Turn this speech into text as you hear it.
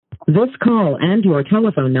This call and your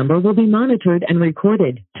telephone number will be monitored and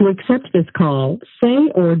recorded. To accept this call, say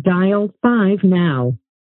or dial 5 now.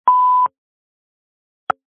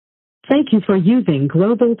 Thank you for using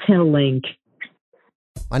Global Tel Link.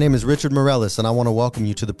 My name is Richard Morellis, and I want to welcome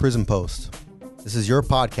you to the Prison Post. This is your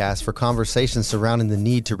podcast for conversations surrounding the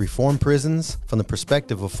need to reform prisons from the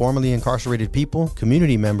perspective of formerly incarcerated people,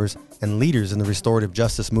 community members, and leaders in the restorative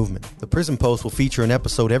justice movement. The Prison Post will feature an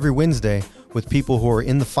episode every Wednesday with people who are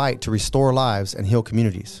in the fight to restore lives and heal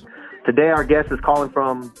communities. Today, our guest is calling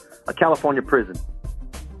from a California prison,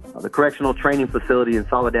 the Correctional Training Facility in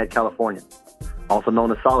Soledad, California, also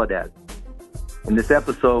known as Soledad. In this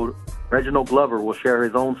episode, Reginald Glover will share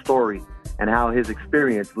his own story and how his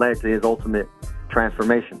experience led to his ultimate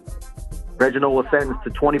transformation. Reginald was sentenced to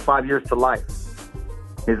 25 years to life.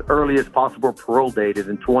 His earliest possible parole date is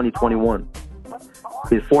in 2021.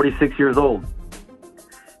 He is 46 years old.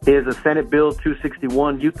 He is a Senate Bill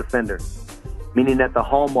 261 youth offender, meaning that the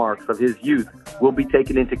hallmarks of his youth will be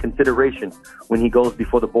taken into consideration when he goes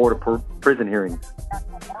before the Board of Prison Hearings.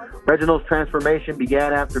 Reginald's transformation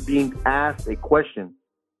began after being asked a question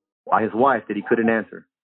by his wife that he couldn't answer.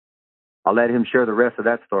 I'll let him share the rest of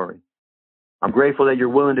that story. I'm grateful that you're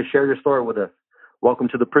willing to share your story with us. Welcome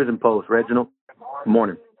to the Prison Post, Reginald. Good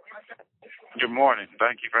morning. Good morning.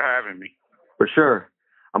 Thank you for having me. For sure.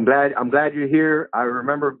 I'm glad you're here. I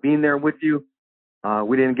remember being there with you.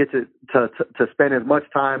 We didn't get to spend as much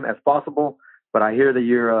time as possible, but I hear that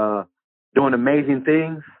you're doing amazing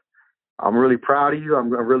things. I'm really proud of you.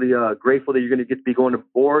 I'm really grateful that you're going to get to be going to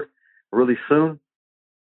board really soon,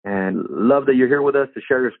 and love that you're here with us to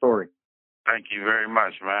share your story. Thank you very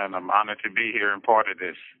much, man. I'm honored to be here and part of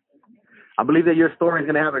this. I believe that your story is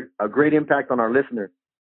going to have a great impact on our listeners.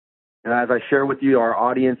 And as I share with you, our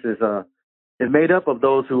audience is made up of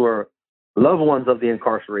those who are loved ones of the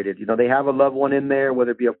incarcerated. You know, they have a loved one in there, whether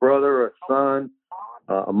it be a brother or a son,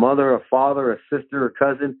 a mother, a father, a sister, a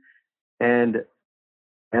cousin, and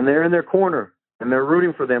they're in their corner, and they're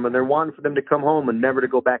rooting for them, and they're wanting for them to come home and never to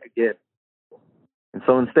go back again. And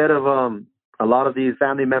so instead of a lot of these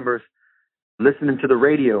family members listening to the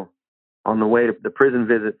radio on the way to the prison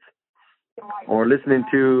visits, or listening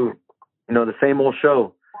to, the same old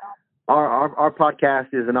show, our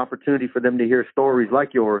podcast is an opportunity for them to hear stories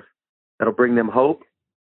like yours that'll bring them hope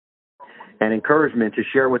and encouragement to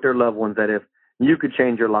share with their loved ones that if you could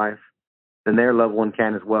change your life, then their loved one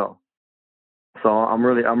can as well. So I'm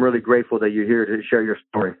really grateful that you're here to share your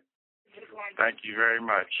story. Thank you very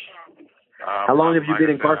much. How long have you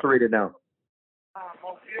been incarcerated now?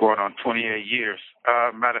 Going on 28 years.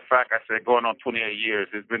 Matter of fact, I said going on 28 years.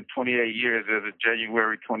 It's been 28 years as of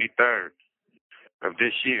January 23rd of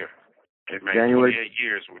this year. It made January, 28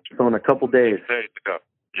 years. So in a couple days. 6 days ago.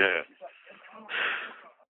 Yeah.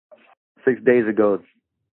 6 days ago.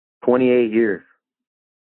 28 years.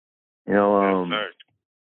 Yes, sir.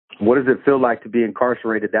 What does it feel like to be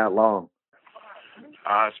incarcerated that long?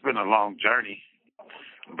 It's been a long journey.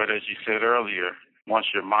 But as you said earlier, once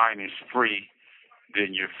your mind is free,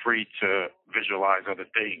 then you're free to visualize other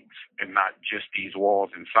things and not just these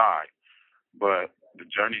walls inside. But the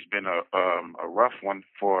journey's been a rough one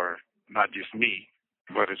for not just me,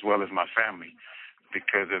 but as well as my family,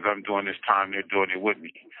 because as I'm doing this time, they're doing it with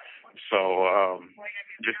me. So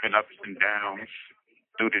just been ups and downs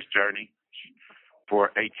through this journey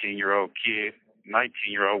for an 18-year-old kid,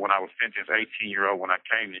 19-year-old when I was sentenced, 18-year-old when I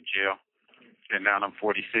came to jail. And now I'm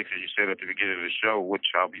 46, as you said at the beginning of the show,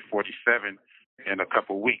 which I'll be 47 in a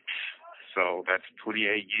couple weeks. So that's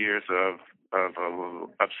 28 years of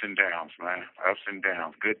ups and downs, man. Ups and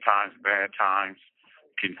downs. Good times, bad times,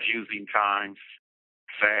 confusing times,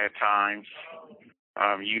 sad times.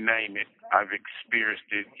 You name it. I've experienced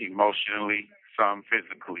it emotionally, some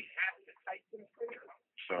physically.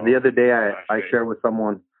 So the other day I shared with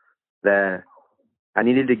someone that I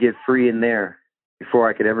needed to get free in there before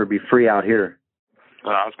I could ever be free out here.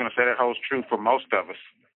 I was going to say that holds true for most of us,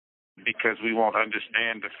 because we won't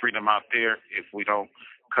understand the freedom out there if we don't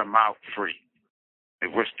come out free. If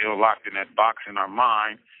we're still locked in that box in our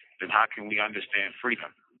mind, then how can we understand freedom?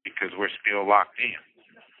 Because we're still locked in.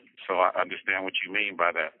 So I understand what you mean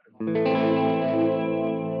by that.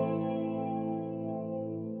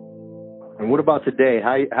 And what about today?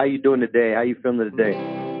 How you doing today? How you feeling today?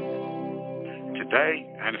 Today,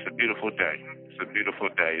 and it's a beautiful day. It's a beautiful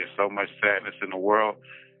day. There's so much sadness in the world,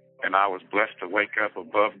 and I was blessed to wake up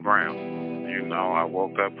above ground. I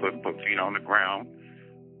woke up, put feet on the ground,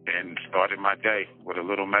 and started my day with a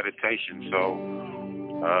little meditation. So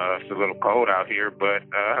it's a little cold out here, but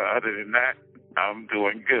other than that, I'm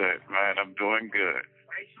doing good, man. I'm doing good.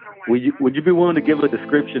 Would you be willing to give a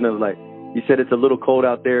description of like You said it's a little cold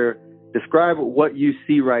out there. Describe what you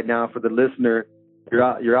see right now for the listener.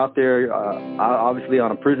 You're out there, obviously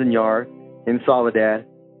on a prison yard in Soledad.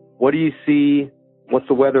 What do you see? What's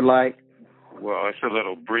the weather like? Well, it's a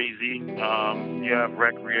little breezy. You have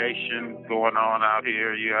recreation going on out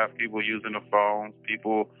here. You have people using the phones,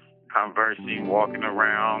 people conversing, walking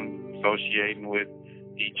around, associating with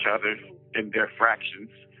each other in their fractions,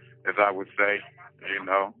 as I would say, you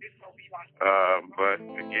know. But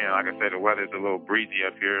again, like I said, the weather's a little breezy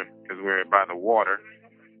up here because we're by the water.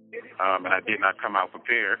 And I did not come out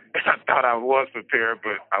prepared. I thought I was prepared,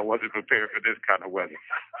 but I wasn't prepared for this kind of weather.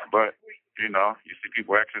 But, you know, you see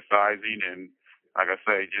people exercising and, like I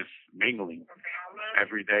say, just mingling.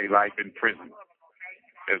 Everyday life in prison,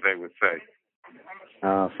 as they would say.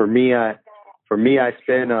 For me, I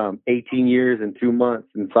spent 18 years and 2 months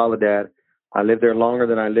in Soledad. I lived there longer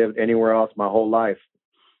than I lived anywhere else my whole life.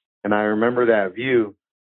 And I remember that view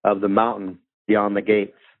of the mountain beyond the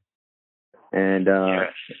gates. And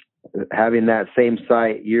having that same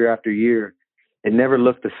sight year after year, it never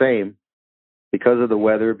looked the same because of the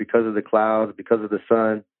weather, because of the clouds, because of the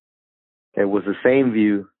sun. It was the same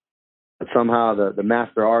view, but somehow the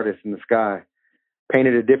master artist in the sky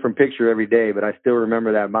painted a different picture every day, but I still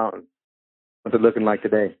remember that mountain. What's it looking like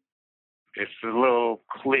today? It's a little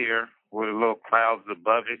clear with a little clouds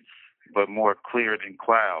above it, but more clear than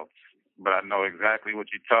clouds. But I know exactly what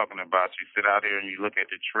you're talking about. You sit out here and you look at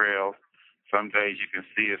the trail. Some days you can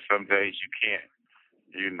see it, some days you can't.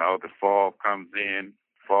 You know, the fog comes in.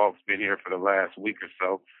 Fog's been here for the last week or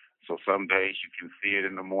so. So some days you can see it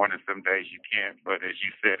in the morning, some days you can't. But as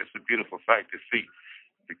you said, it's a beautiful sight to see.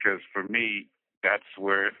 Because for me, that's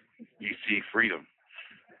where you see freedom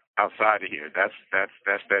outside of here. That's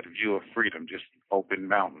that view of freedom, just open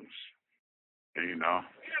mountains. You know,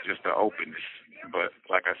 just the openness. But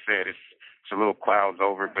like I said, it's a little clouds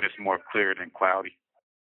over it, but it's more clear than cloudy.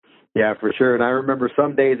 Yeah, for sure. And I remember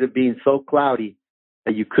some days it being so cloudy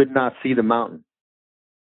that you could not see the mountain.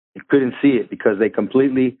 You couldn't see it because they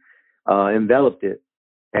completely enveloped it.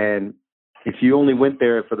 And if you only went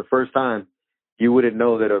there for the first time, you wouldn't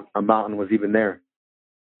know that a mountain was even there.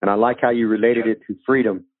 And I like how you related it to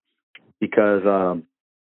freedom because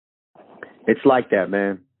it's like that,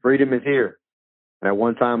 man. Freedom is here. And at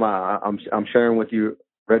one time, I'm sharing with you,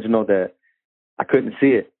 Reginald, that I couldn't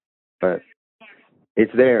see it, but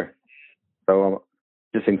it's there. So I'm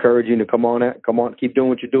just encouraging you to come on, keep doing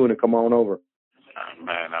what you're doing and come on over.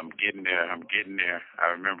 Man, I'm getting there.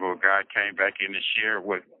 I remember a guy came back in and shared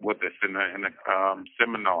with us in the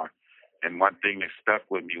seminar, and one thing that stuck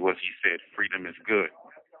with me was he said, "Freedom is good."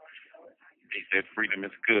 He said, "Freedom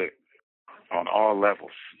is good on all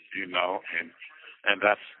levels," you know, and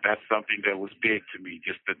that's something that was big to me.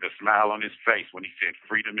 Just the smile on his face when he said,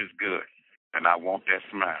 "Freedom is good," and I want that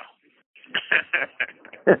smile.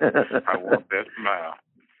 I want that smile.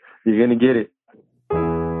 You're gonna get it.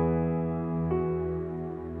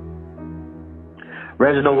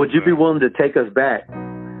 Reginald, would you be willing to take us back?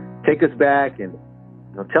 Take us back and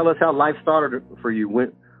tell us how life started for you.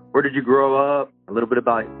 Where did you grow up? A little bit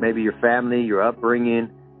about maybe your family, your upbringing,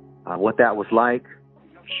 what that was like.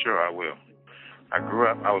 Sure, I will.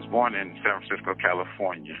 I was born in San Francisco,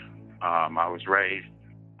 California. I was raised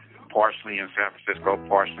partially in San Francisco,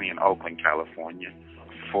 partially in Oakland, California.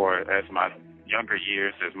 As my younger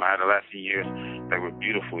years, as my adolescent years, they were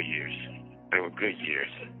beautiful years. They were good years.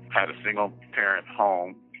 Had a single parent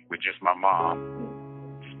home with just my mom.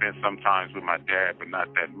 Spent some times with my dad, but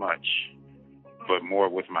not that much. But more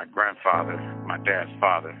with my grandfather, my dad's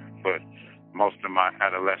father. But most of my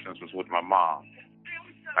adolescence was with my mom.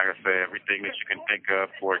 Like I say, everything that you can think of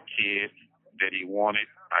for a kid that he wanted,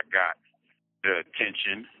 I got. The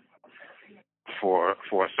attention for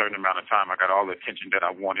a certain amount of time. I got all the attention that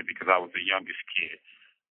I wanted because I was the youngest kid.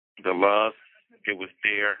 The love, it was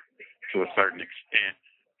there to a certain extent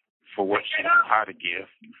for what she knew how to give.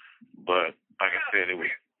 But like I said,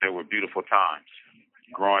 there were beautiful times.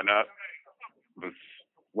 Growing up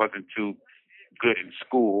wasn't too good in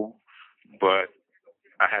school, but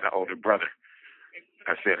I had an older brother.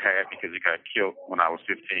 I said had because he got killed when I was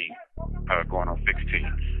 15, going on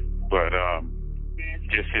 16. But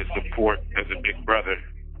just his support as a big brother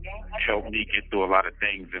helped me get through a lot of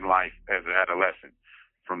things in life as an adolescent,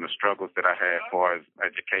 from the struggles that I had as far as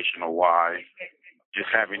educational wise. Just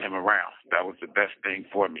having him around, that was the best thing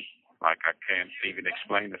for me. Like, I can't even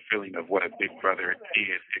explain the feeling of what a big brother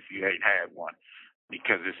is if you ain't had one,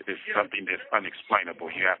 because it's something that's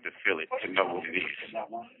unexplainable. You have to feel it to know what it is.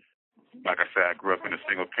 Like I said, I grew up in a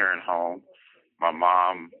single-parent home. My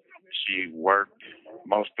mom She worked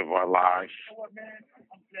most of our lives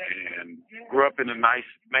and grew up in a nice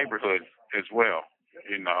neighborhood as well.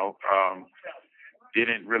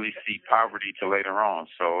 Didn't really see poverty till later on.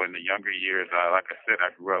 So in the younger years, like I said,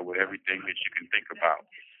 I grew up with everything that you can think about.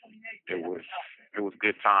 It was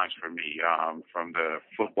good times for me, from the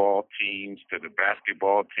football teams to the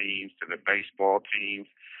basketball teams to the baseball teams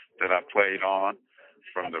that I played on,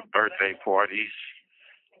 from the birthday parties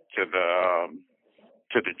to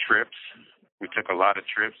the trips. We took a lot of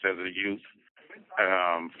trips as a youth,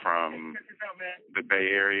 from the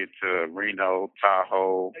Bay Area to Reno,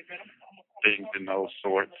 Tahoe, things in those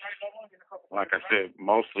sorts. Like I said,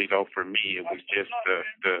 mostly though for me, it was just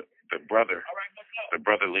the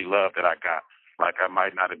brotherly love that I got. Like, I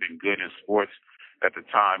might not have been good in sports at the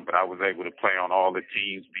time, but I was able to play on all the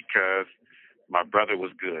teams because my brother was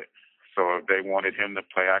good. So if they wanted him to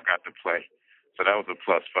play, I got to play. So that was a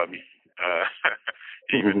plus for me.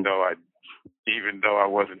 Even though I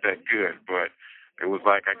wasn't that good, but it was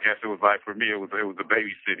like, I guess it was like for me, it was a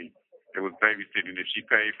babysitting. It was babysitting. If she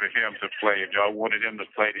paid for him to play, if y'all wanted him to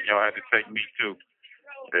play, then y'all had to take me too.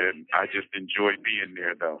 And I just enjoyed being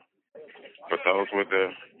there though. But those were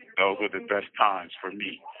the best times for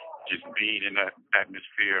me, just being in that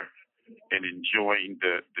atmosphere and enjoying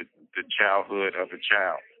the childhood of a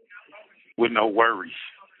child with no worries.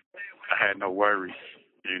 I had no worries,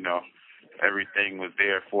 Everything was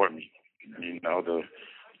there for me, the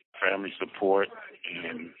family support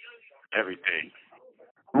and everything.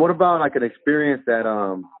 What about like an experience that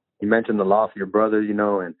you mentioned the loss of your brother,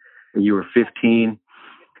 and you were 15.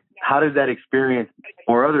 How did that experience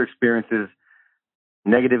or other experiences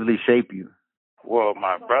negatively shape you? Well,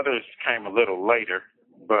 my brothers came a little later,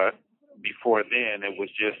 but before then it was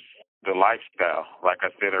just the lifestyle. Like I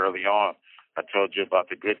said early on, I told you about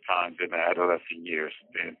the good times in the adolescent years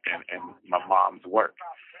and my mom's work.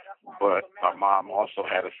 But my mom also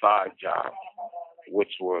had a side job,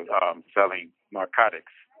 which was selling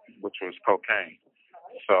narcotics, which was cocaine.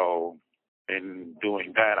 So in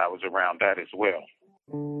doing that, I was around that as well.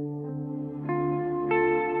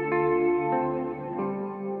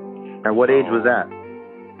 At what age was that?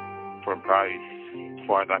 From probably, as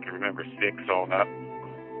far as I can remember, 6 on up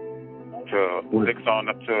to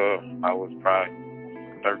I was probably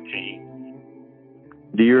 13.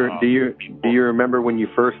 Do you remember when you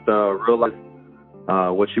first realized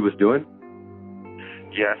what she was doing?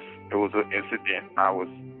 Yes, it was an incident. I was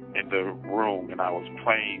in the room and I was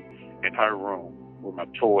playing in her room with my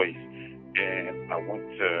toys, and I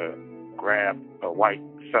went to grab a white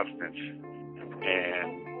substance,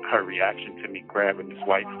 and her reaction to me grabbing this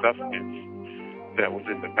white substance that was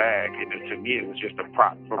in the bag, and to me it was just a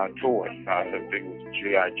prop for my toy. I think it was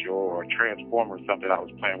G.I. Joe or Transformer or something I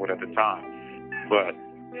was playing with at the time. But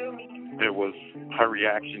there was her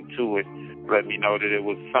reaction to it let me know that it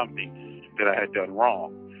was something that I had done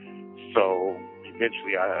wrong. So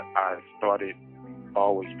eventually I started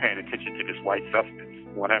always paying attention to this white substance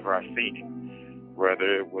whenever I seen it.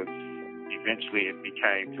 Whether it was, eventually it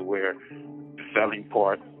became to where the selling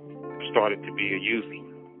part started to be a using.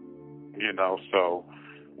 So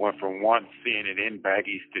went from one seeing it in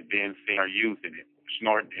baggies to then seeing her using it,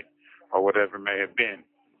 snorting it, or whatever it may have been.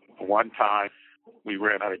 One time we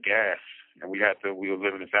ran out of gas, and we were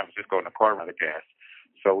living in San Francisco, and the car ran out of gas.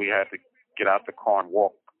 So we had to get out the car and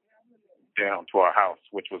walk down to our house,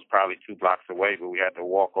 which was probably 2 blocks away, but we had to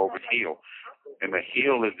walk over the hill. And the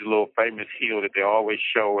hill is the little famous hill that they always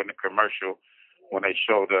show in the commercial when they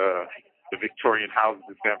show the Victorian houses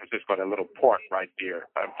in San Francisco, that little park right there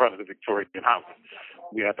in front of the Victorian houses.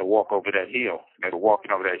 We had to walk over that hill. And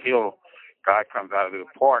walking over that hill, guy comes out of the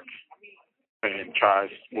park and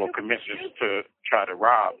commissions to try to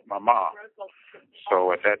rob my mom.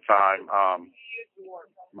 So at that time,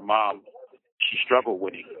 my mom, she struggled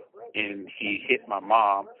with him, and he hit my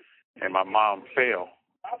mom, and my mom fell.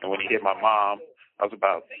 And when he hit my mom, I was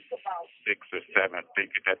about 6 or 7, I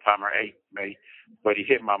think at that time, or 8 maybe. But he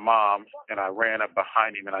hit my mom, and I ran up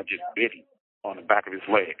behind him, and I just bit him on the back of his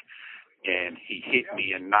leg. And he hit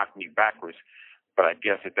me and knocked me backwards. But I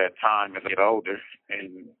guess at that time, as I get older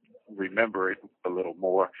and remember it a little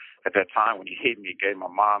more, at that time when he hit me, it gave my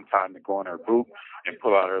mom time to go in her boot and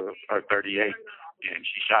pull out her 38, and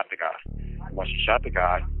she shot the guy. When she shot the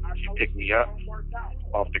guy, she picked me up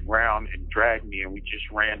off the ground and dragged me, and we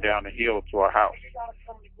just ran down the hill to our house.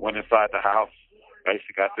 Went inside the house.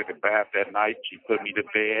 Basically, I took a bath that night. She put me to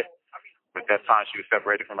bed. But at that time, she was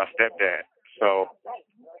separated from my stepdad. So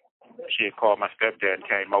she had called my stepdad and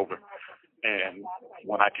came over. And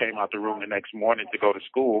when I came out the room the next morning to go to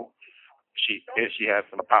school, she had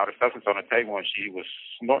some powdered substance on the table and she was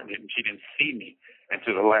snorting it, and she didn't see me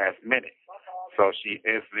until the last minute. So she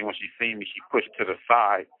instantly, when she seen me, she pushed to the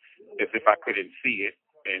side as if I couldn't see it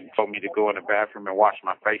and told me to go in the bathroom and wash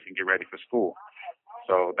my face and get ready for school.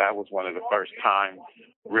 So that was one of the first times,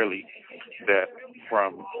 really, that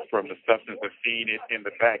from the substance of seeing it in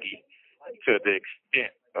the baggie to the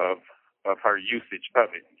extent of her usage of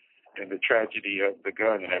it and the tragedy of the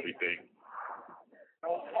gun and everything,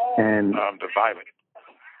 and the violence.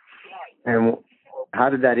 And how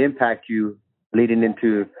did that impact you leading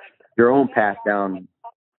into your own path down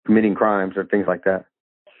committing crimes or things like that?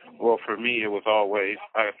 Well, for me, it was always,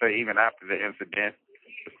 like I say, even after the incident,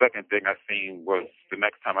 the second thing I seen was the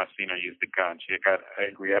next time I seen her use the gun. She got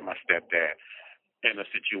angry at my stepdad in a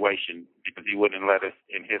situation because he wouldn't let us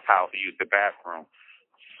in his house to use the bathroom.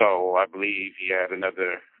 So I believe he had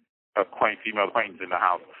another female acquaintance in the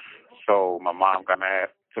house. So my mom got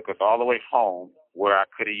mad, took us all the way home where I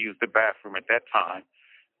could have used the bathroom at that time,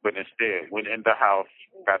 but instead went in the house,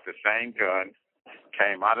 got the same gun,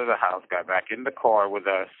 came out of the house, got back in the car with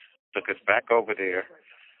us, took us back over there,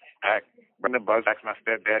 run the bus, asked my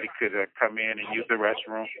stepdad he could come in and use the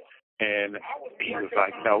restroom, and he was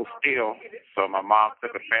like, no, still. So my mom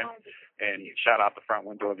took offense and shot out the front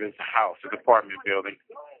window of his house, his apartment building,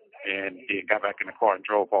 and he got back in the car and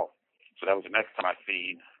drove off. So that was the next time I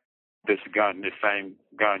seen this same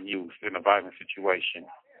gun used in a violent situation.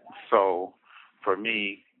 So for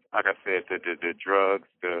me, like I said, the drugs,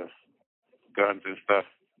 the guns and stuff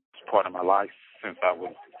was part of my life since I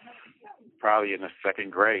was probably in the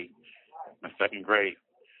second grade.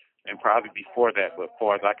 And probably before that, but as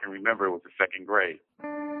far as I can remember, it was the second grade.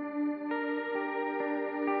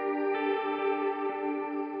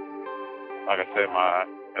 Like I said,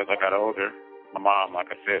 as I got older, my mom, like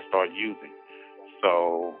I said, started using.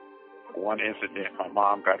 So one incident, my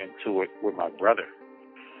mom got into it with my brother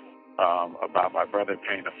about my brother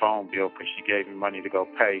paying the phone bill because she gave him money to go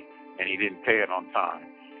pay, and he didn't pay it on time.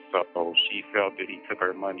 So she felt that he took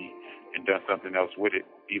her money and done something else with it,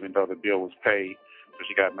 even though the bill was paid. So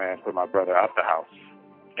she got mad and put my brother out the house.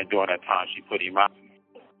 And during that time, she put him out.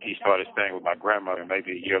 He started staying with my grandmother.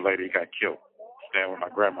 Maybe a year later, he got killed staying with my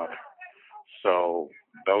grandmother. So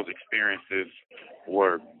those experiences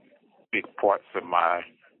were big parts of my,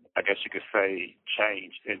 I guess you could say,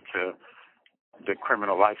 change into the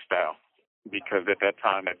criminal lifestyle. Because at that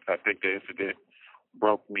time, I think the incident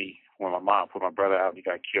broke me when my mom put my brother out and he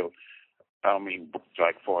got killed. I don't mean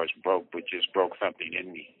like far as broke, but just broke something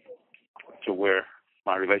in me to where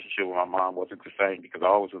my relationship with my mom wasn't the same because I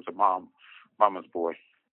always was a mama's boy.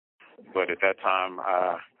 But at that time,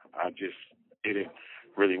 I just didn't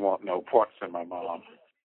really want no parts of my mom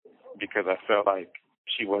because I felt like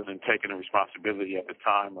she wasn't taking the responsibility at the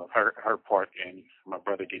time of her part in my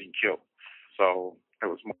brother getting killed. So it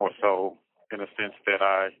was more so in a sense that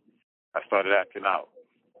I started acting out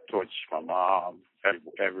towards my mom,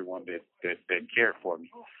 everyone that cared for me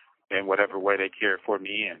in whatever way they cared for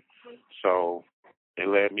me in. So it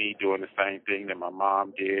led me doing the same thing that my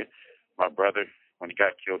mom did. My brother, when he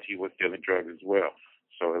got killed, he was dealing drugs as well.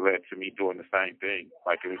 So it led to me doing the same thing.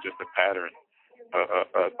 Like it was just a pattern.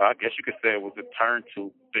 I guess you could say it was a turn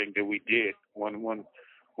to thing that we did when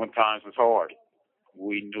times was hard.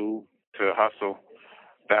 We knew to hustle.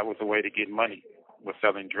 That was a way to get money, was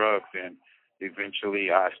selling drugs. And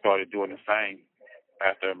eventually I started doing the same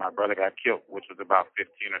after my brother got killed, which was about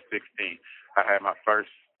 15 or 16. I had my first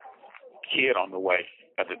kid on the way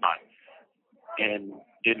at the time and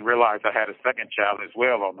didn't realize I had a second child as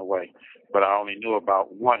well on the way, but I only knew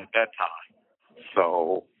about one at that time.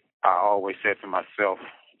 So I always told myself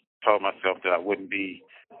that I wouldn't be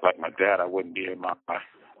like my dad. I would not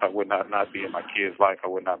be in my kid's life. I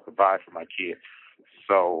would not provide for my kid.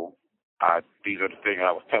 So these are the things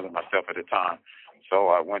I was telling myself at the time. So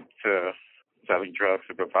I went to selling drugs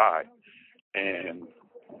to provide. And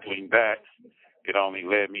doing that, it only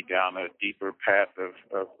led me down a deeper path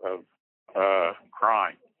of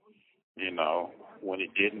crime. You know, when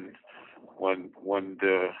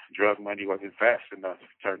the drug money wasn't fast enough,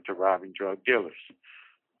 it turned to robbing drug dealers.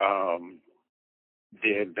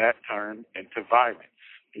 Then that turned into violence.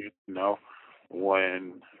 You know,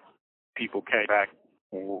 when people came back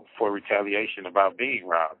for retaliation about being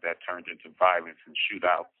robbed, that turned into violence and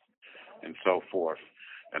shootouts and so forth.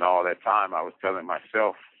 And all that time I was telling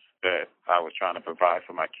myself that I was trying to provide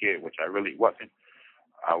for my kid, which I really wasn't.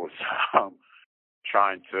 I was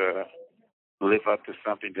trying to live up to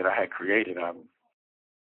something that I had created as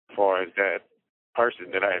far as that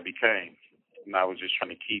person that I had became. And I was just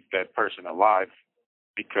trying to keep that person alive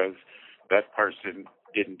because that person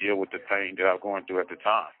didn't deal with the pain that I was going through at the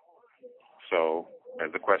time. So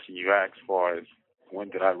as the question you asked for is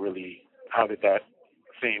how did that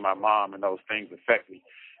seeing my mom and those things affect me?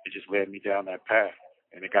 It just led me down that path,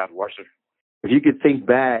 and it got worse. If you could think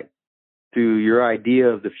back to your idea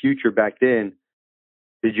of the future back then,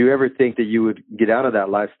 did you ever think that you would get out of that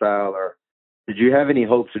lifestyle, or did you have any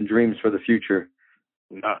hopes and dreams for the future?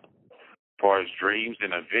 No. As far as dreams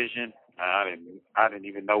and a vision, I didn't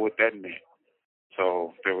even know what that meant.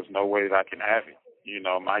 So there was no way that I can have it.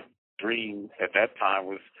 My dream at that time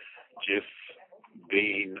was just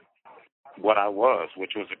being what I was,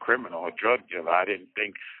 which was a criminal, a drug dealer. I didn't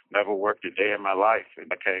never worked a day in my life,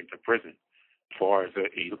 and I came to prison as far as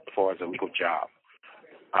a legal job.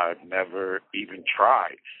 I've never even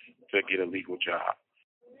tried to get a legal job.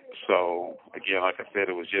 So again, like I said,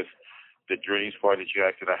 it was just the dreams part that you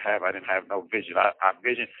asked that I have. I didn't have no vision. Let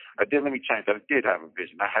me change that. I did have a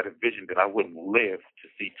vision. I had a vision that I wouldn't live to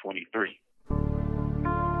see 23.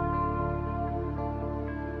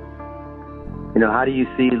 How do you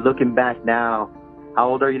see, looking back now, how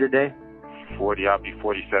old are you today? 40. I'll be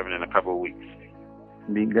 47 in a couple of weeks.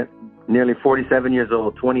 Nearly 47 years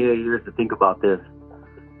old, 28 years to think about this.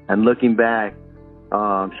 And looking back,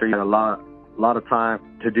 I'm sure you had a lot of time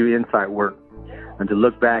to do insight work and to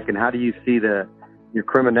look back. And how do you see your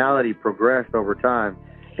criminality progress over time,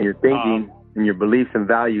 and your thinking and your beliefs and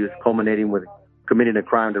values culminating with committing a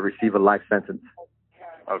crime to receive a life sentence?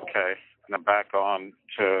 Okay. Now back on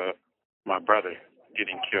to my brother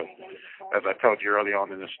getting killed. As I told you early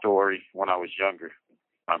on in the story, when I was younger,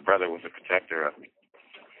 my brother was a protector of me.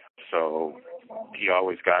 So he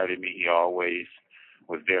always guided me. He always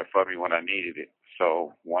was there for me when I needed it.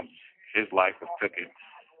 So once his life was taken,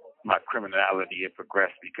 my criminality, it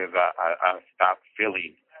progressed because I stopped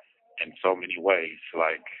feeling in so many ways.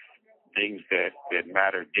 Like things that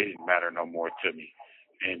mattered didn't matter no more to me.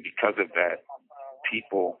 And because of that,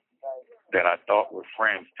 people that I thought were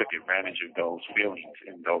friends took advantage of those feelings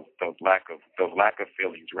and those lack of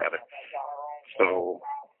feelings rather. So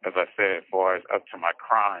as I said, as far as up to my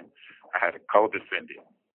crime, I had a co-defendant.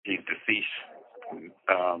 He's deceased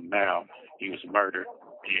now. He was murdered.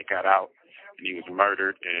 He got out, and he was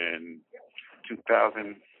murdered in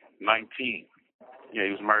 2019. Yeah,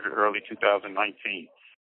 he was murdered early 2019.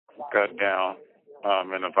 Gunned down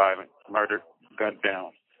in a violent murder, gunned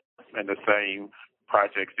down in the same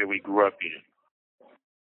projects that we grew up in.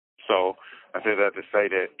 So I said that to say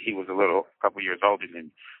that he was a couple years older than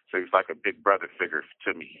me, so he was like a big brother figure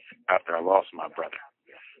to me after I lost my brother.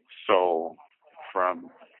 So from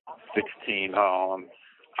 16 on,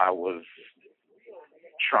 I was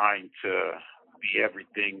trying to be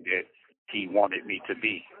everything that he wanted me to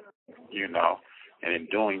be, and in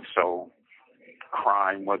doing so,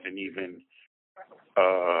 crime wasn't even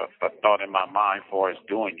a thought in my mind for us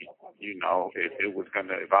doing it.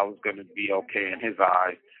 If I was gonna be okay in his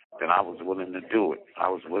eyes, then I was willing to do it. I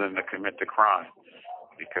was willing to commit the crime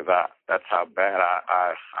because that's how bad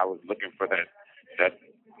I was looking for that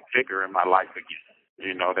figure in my life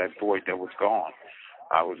again. That void that was gone.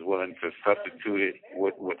 I was willing to substitute it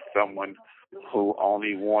with someone who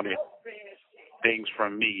only wanted things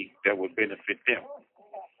from me that would benefit them.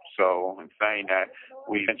 So in saying that,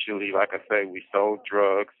 we eventually, like I say, we sold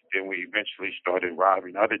drugs, and we eventually started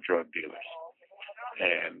robbing other drug dealers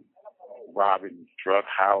and robbing drug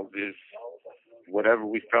houses, whatever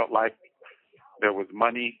we felt like there was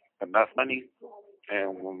enough money,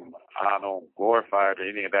 and I don't glorify it or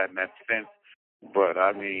any of that in that sense, but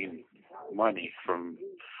I mean money from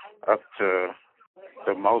up to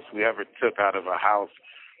the most we ever took out of a house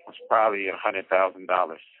was probably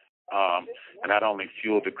 $100,000. And that only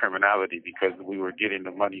fueled the criminality because we were getting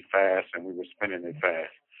the money fast and we were spending it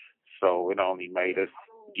fast. So it only made us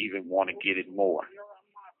even want to get it more.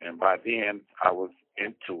 And by then I was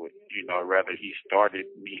into it, rather he started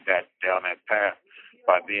me down that path.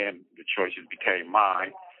 By then the choices became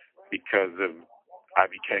mine because I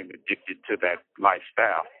became addicted to that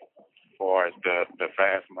lifestyle, as far as the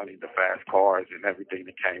fast money, the fast cars, and everything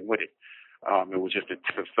that came with it. It was just a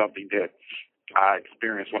tip of something that I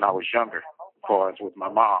experienced when I was younger, as far as with my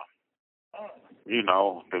mom.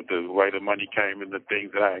 The way the money came and the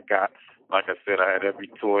things that I had got. Like I said, I had every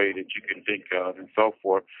toy that you can think of and so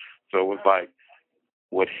forth. So it was like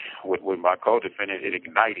with my co-defendant, it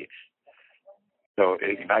ignited. So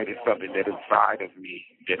it ignited something that inside of me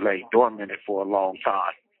that lay dormant for a long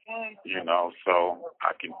time. So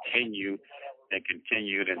I continued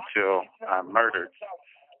until I murdered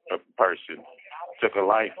a person, took a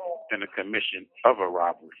life in the commission of a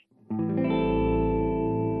robbery.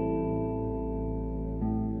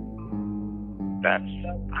 That's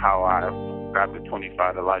how I got the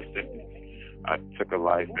 25 to life sentence. I took a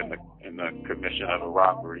life in the commission of a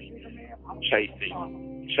robbery,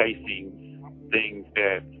 chasing things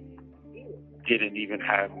that didn't even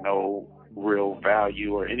have no real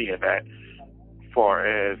value or any of that. Far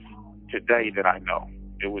as today that I know,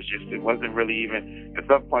 it wasn't really even, at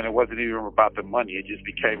some point it wasn't even about the money. It just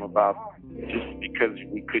became about just because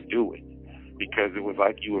we could do it, because it was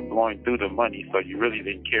like you were going through the money, so you really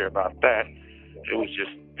didn't care about that. It was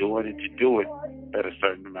just doing it to do it at a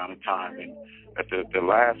certain amount of time. And at the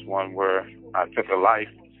last one where I took a life,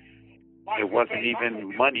 it wasn't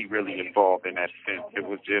even money really involved in that sense.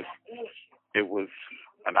 It was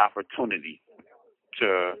an opportunity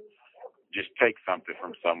to just take something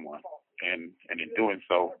from someone. And in doing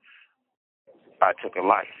so, I took a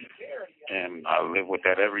life. And I live with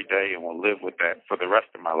that every day and will live with that for the rest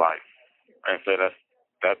of my life. And so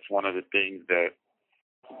that's one of the things that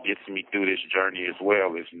gets me through this journey as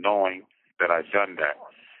well, is knowing that I've done that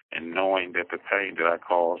and knowing that the pain that I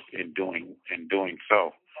caused in doing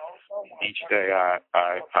so. Each day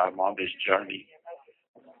I'm on this journey,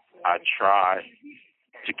 I try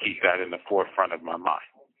to keep that in the forefront of my mind,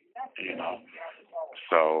 you know.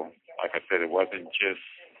 So, like I said, it wasn't just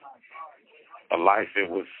a life. It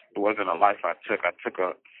wasn't a life I took. I took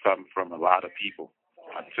something from a lot of people.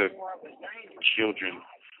 I took children,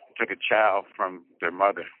 took a child from their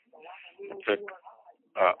mother. I took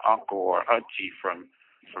uncle or auntie from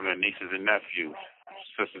their nieces and nephews,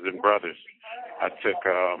 sisters and brothers. I took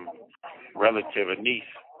relative, a niece,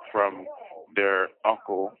 from their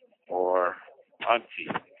uncle or auntie.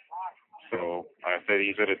 So like I say,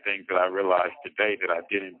 these are the things that I realized today that I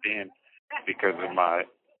didn't then because of my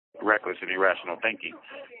reckless and irrational thinking,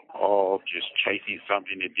 all just chasing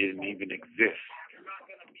something that didn't even exist.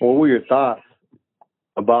 What were your thoughts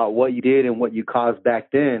about what you did and what you caused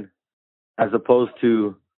back then, as opposed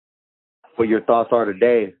to what your thoughts are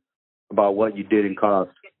today about what you did and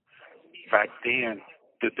caused? Back then,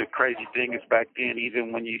 the crazy thing is, back then,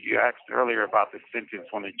 even when you asked earlier about the sentence,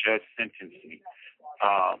 when the judge sentenced me,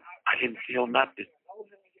 I didn't feel nothing.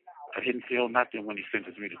 I didn't feel nothing when he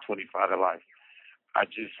sentenced me to 25 to life. I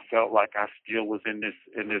just felt like I still was in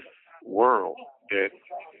this world that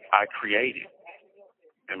I created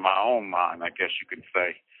in my own mind, I guess you could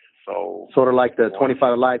say. So sort of like the 25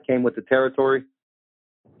 to life came with the territory?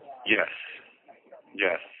 Yes.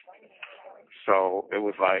 So it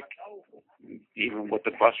was like, even with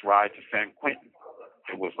the bus ride to San Quentin,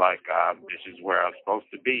 it was like, this is where I was supposed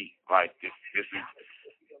to be. Like, this is,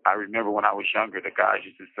 I remember when I was younger, the guys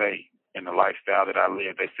used to say, in the lifestyle that I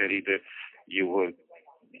lived, they said either you would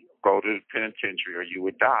go to the penitentiary or you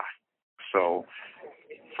would die. So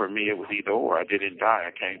for me, it was either or. I didn't die.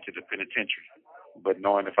 I came to the penitentiary. But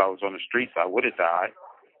knowing if I was on the streets, I would have died,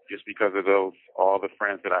 just because of all the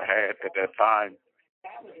friends that I had at that time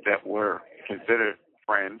that were considered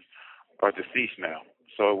friends are deceased now.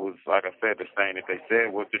 So it was, like I said, the saying that they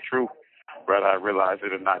said was the truth, whether I realized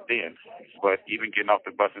it or not then. But even getting off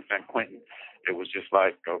the bus in San Quentin, it was just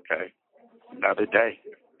like, okay, another day.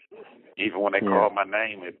 Even when they called my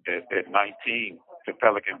name at 19 to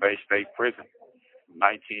Pelican Bay State Prison,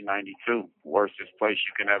 1992, worstest place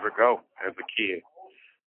you can ever go as a kid.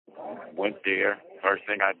 Went there. First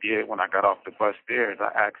thing I did when I got off the bus there is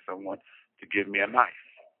I asked someone to give me a knife.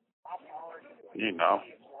 You know,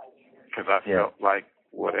 because I felt like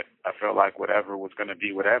whatever was going to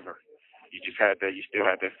be whatever. You still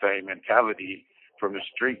had that same mentality from the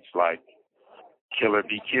streets, like kill or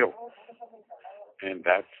be killed. And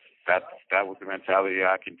that was the mentality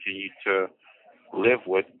I continued to live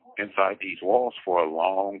with inside these walls for a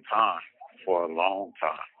long time.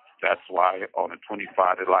 That's why on a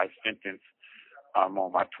 25 to life sentence, I'm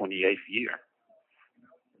on my 28th year,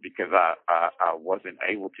 because I wasn't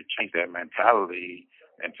able to change that mentality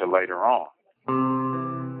until later on.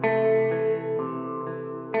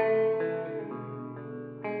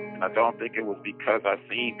 And I don't think it was because I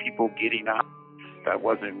seen people getting out. That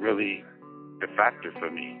wasn't really the factor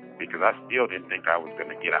for me, because I still didn't think I was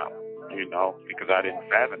going to get out, because I didn't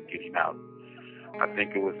fathom getting out. I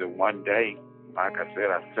think it was the one day, like I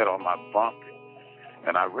said, I sat on my bunk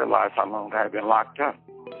and I realized how long I had been locked up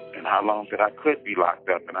and how long that I could be locked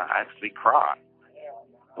up, and I actually cried.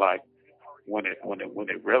 Like when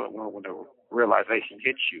the realization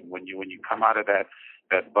hits you, when you come out of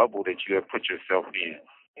that bubble that you have put yourself in,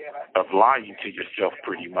 of lying to yourself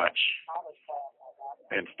pretty much,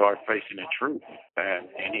 and start facing the truth. And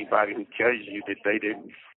anybody who tells you that they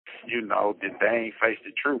didn't, that they ain't faced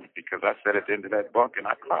the truth, because I sat at the end of that bunk and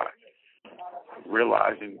I cried,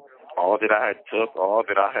 realizing all that I had took, all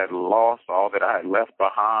that I had lost, all that I had left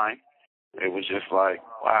behind. It was just like,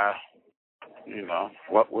 wow, You know,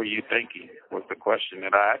 what were you thinking was the question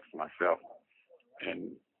that I asked myself.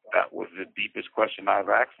 And that was the deepest question I've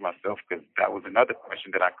asked myself, because that was another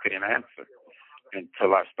question that I couldn't answer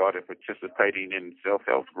until I started participating in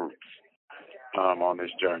self-help groups on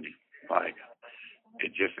this journey. Like,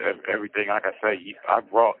 it just, everything, like I say, I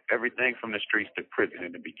brought everything from the streets to prison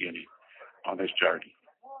in the beginning on this journey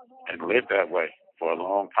and lived that way for a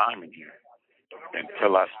long time in here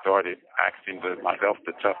until I started asking myself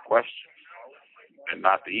the tough questions and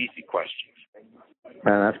not the easy questions.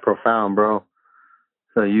 Man, that's profound, bro.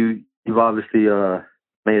 So you've obviously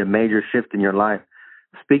made a major shift in your life.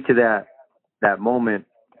 Speak to that moment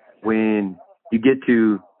when you get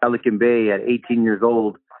to Pelican Bay at 18 years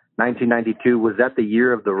old, 1992. Was that the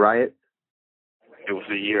year of the riot? It was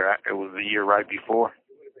the year. It was the year right before.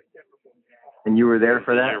 And you were there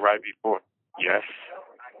for that? The year right before. Yes.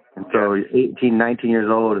 And so you're 18, 19 years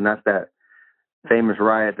old, and that's that famous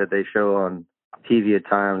riot that they show on TV at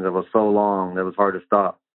times that was so long that it was hard to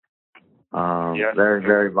stop. Yes. Very,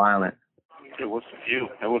 very violent. It was a few.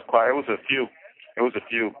 It was a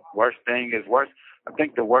few. Worst thing is worse. I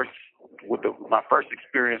think the worst with my first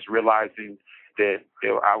experience realizing that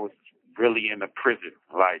I was really in a prison,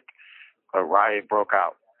 like a riot broke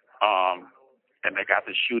out, and they got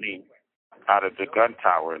the shooting out of the gun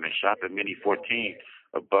tower, and they shot the Mini 14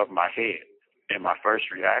 above my head. And my first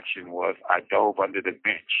reaction was I dove under the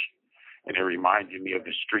bench. And it reminded me of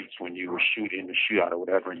the streets when you were shooting the shootout or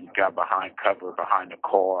whatever, and you got behind cover, behind a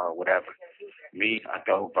car or whatever. Me, I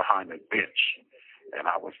dove behind the bench. And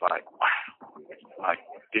I was like, wow, like,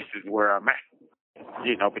 this is where I'm at.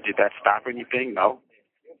 You know, but did that stop anything? No.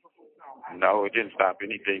 No, it didn't stop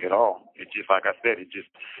anything at all. It just, like I said, it just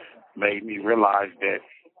made me realize that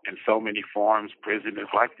in so many forms, prison is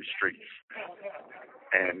like the streets.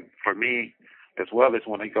 And for me, as well as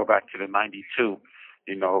when they go back to the 92,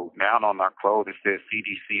 you know, now on our clothes it says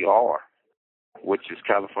CDCR, which is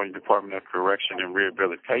California Department of Correction and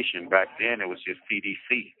Rehabilitation. Back then it was just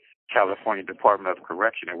CDC, California Department of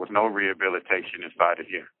Correction. There was no rehabilitation inside of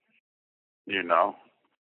here. You know,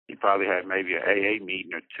 you probably had maybe an AA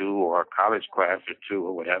meeting or two or a college class or two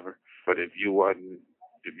or whatever. But if you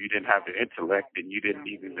didn't have the intellect, then you didn't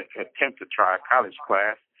even attempt to try a college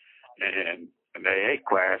class and an AA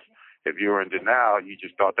class. If you were in denial, you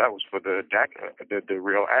just thought that was for the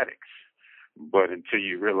real addicts. But until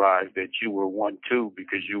you realized that you were one too,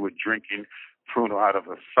 because you were drinking Pruno out of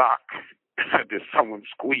a sock that someone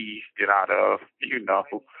squeezed it out of, you know,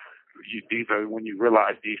 these are when you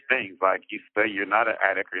realize these things. Like you say, you're not an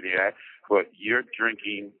addict or that, but you're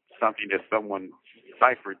drinking something that someone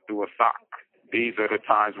ciphered through a sock. These are the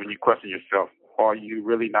times when you question yourself: are you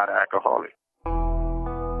really not an alcoholic?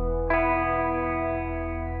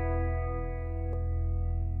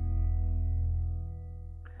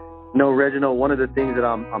 No, Reginald, one of the things that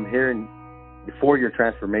I'm hearing before your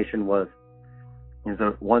transformation is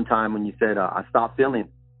one time when you said, I stopped feeling.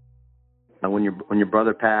 And when your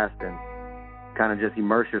brother passed, and kind of just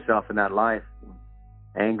immerse yourself in that life,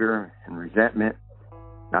 anger and resentment.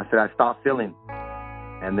 And I said, I stopped feeling.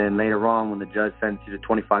 And then later on, when the judge sentenced you to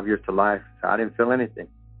 25 years to life, I didn't feel anything.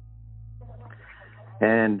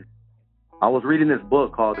 And I was reading this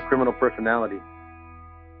book called The Criminal Personality,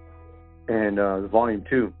 and volume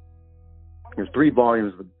 2. There's 3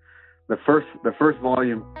 volumes. The first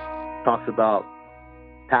volume talks about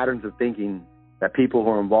patterns of thinking that people who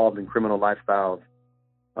are involved in criminal lifestyles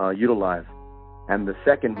utilize. And the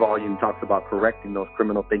second volume talks about correcting those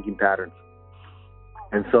criminal thinking patterns.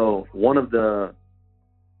 And so one of the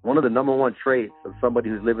number one traits of somebody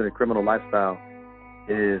who's living a criminal lifestyle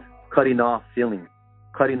is cutting off feelings,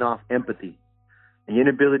 cutting off empathy, the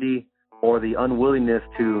inability or the unwillingness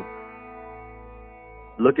to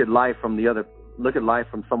look at life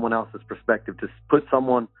from someone else's perspective, to put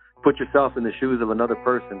yourself in the shoes of another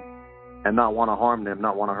person and not want to harm them,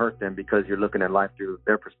 not want to hurt them, because you're looking at life through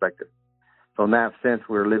their perspective. So in that sense,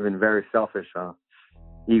 we're living very selfish,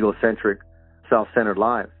 egocentric, self-centered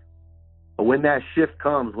lives. But when that shift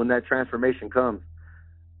comes, when that transformation comes,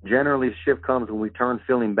 generally the shift comes when we turn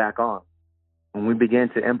feeling back on, when we begin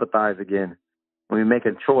to empathize again, when we make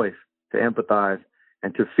a choice to empathize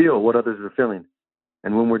and to feel what others are feeling.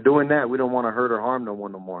 And when we're doing that, we don't want to hurt or harm no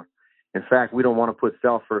one no more. In fact, we don't want to put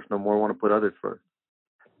self first no more. We want to put others first.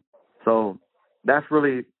 So that's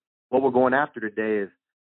really what we're going after today, is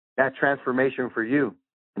that transformation for you.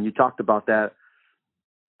 And you talked about that.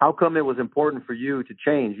 How come it was important for you to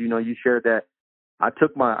change? You know, you shared that I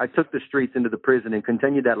took the streets into the prison and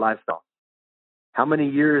continued that lifestyle. How many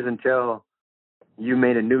years until you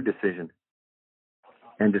made a new decision?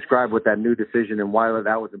 And describe what that new decision and why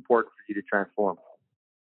that was important for you to transform.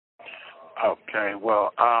 Okay,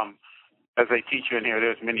 well, as they teach you in here,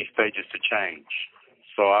 there's many stages to change.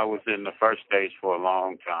 So I was in the first stage for a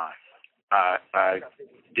long time. I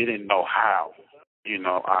didn't know how.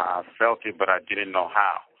 I felt it, but I didn't know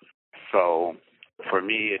how. So for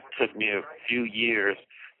me, it took me a few years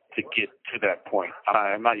to get to that point.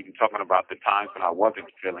 I'm not even talking about the times when I wasn't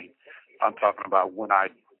feeling. I'm talking about when I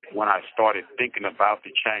started thinking about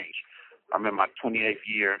the change. I'm in my 28th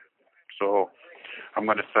year, so I'm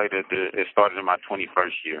going to say that it started in my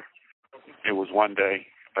 21st year. It was one day,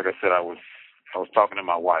 like I said, I was talking to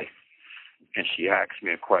my wife, and she asked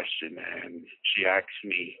me a question, and she asked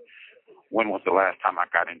me, when was the last time I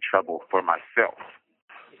got in trouble for myself,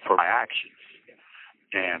 for my actions?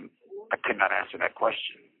 And I could not answer that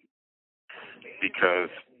question because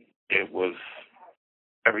it was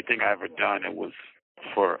everything I ever done, it was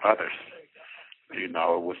for others. It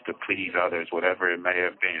was to please others, whatever it may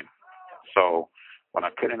have been. So when I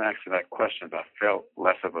couldn't answer that question, I felt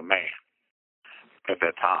less of a man at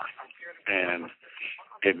that time. And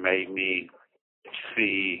it made me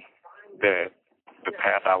see that the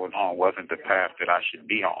path I was on wasn't the path that I should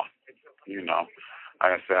be on. Like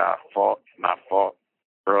I said, I fought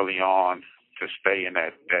early on to stay in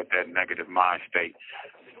that negative mind state.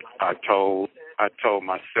 I told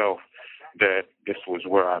myself that this was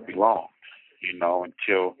where I belonged,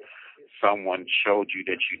 until someone showed you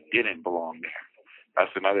that you didn't belong there.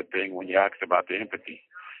 That's another thing when you asked about the empathy.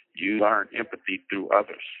 You learn empathy through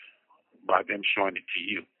others by them showing it to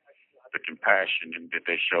you, the compassion that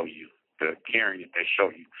they show you, the caring that they show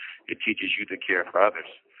you. It teaches you to care for others.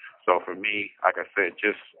 So for me, like I said,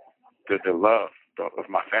 just the love of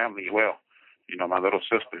my family, my little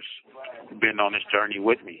sisters, been on this journey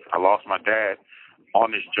with me. I lost my dad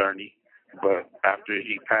on this journey, but after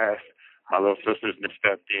he passed, my little sisters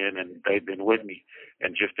stepped in and they've been with me,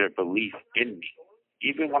 and just their belief in me.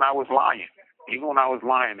 Even when I was lying,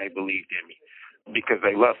 they believed in me because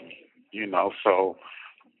they loved me, so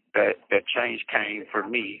that change came for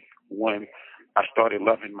me when I started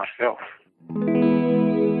loving myself.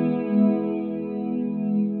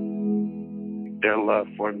 Their love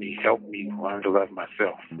for me helped me learn to love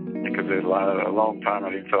myself because a long time I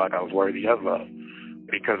didn't feel like I was worthy of love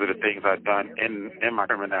because of the things I'd done in my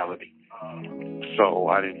criminality. So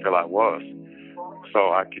I didn't feel I was.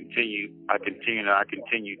 So I continued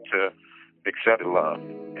to accept love,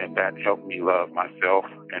 and that helped me love myself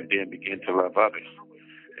and then begin to love others.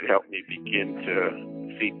 It helped me begin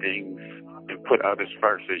to see things and put others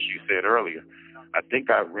first, as you said earlier. I think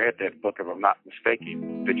I read that book, if I'm not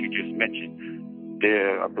mistaken, that you just mentioned.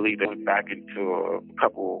 I believe they went back into a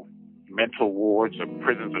couple mental wards or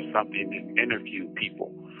prisons or something and interviewed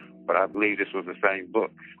people. But I believe this was the same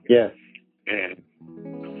book. Yeah. And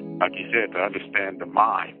like you said, to understand the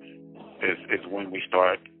mind is when we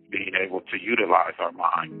start being able to utilize our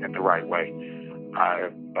mind in the right way.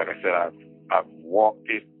 I've walked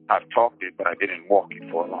it, I've talked it, but I didn't walk it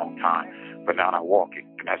for a long time. But now I walk it,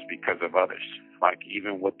 and that's because of others. Like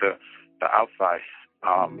even with the outside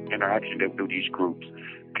interaction that we do these groups,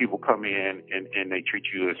 people come in and they treat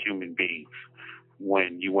you as human beings.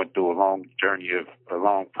 When you went through a long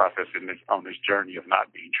process on this journey of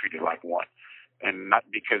not being treated like one, and not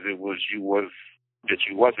because it was that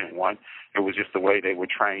you wasn't one, it was just the way they were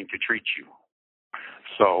trained to treat you.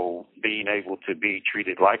 So being able to be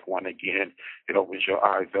treated like one again, it opens your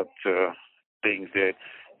eyes up to things that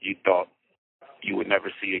you thought you would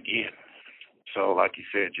never see again. So like you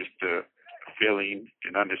said, just the feeling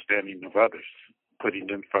and understanding of others, putting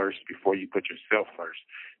them first before you put yourself first,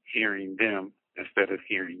 hearing them instead of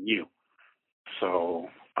hearing you. So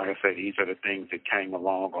like I said, these are the things that came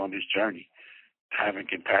along on this journey, having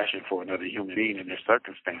compassion for another human being in their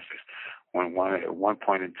circumstances. At one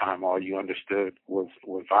point in time, all you understood was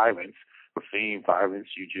violence. Seeing violence,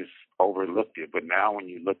 you just overlooked it. But now when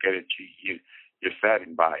you look at it, you're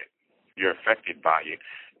saddened by it. You're affected by it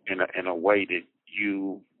in a way that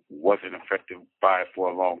you wasn't affected by it for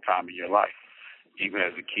a long time in your life. Even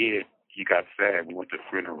as a kid, you got sad. We went to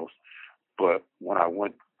funerals. But when I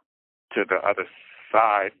went to the other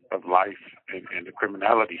side of life and the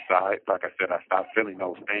criminality side, like I said, I stopped feeling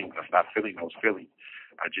those things. I stopped feeling those feelings.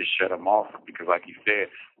 I just shut them off because, like you said,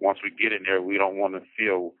 once we get in there, we don't want to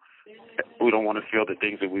feel the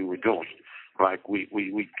things that we were doing. Like we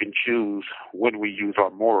can choose when we use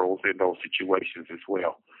our morals in those situations as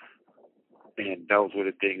well. And those were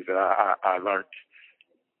the things that I learned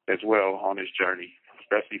as well on this journey,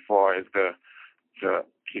 especially far as the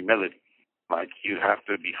humility. Like you have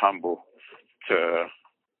to be humble to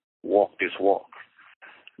walk this walk.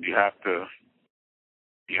 You have to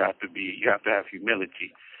have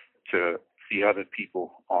humility to see other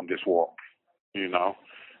people on this walk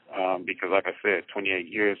Because like I said, 28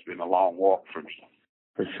 years has been a long walk for me.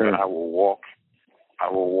 For sure. But I will walk,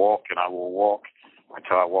 and I will walk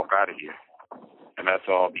until I walk out of here. And that's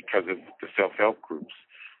all because of the self-help groups.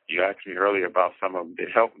 You asked me earlier about some of them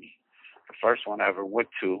that helped me. The first one I ever went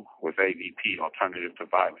to was AVP, Alternative to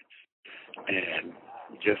Violence. And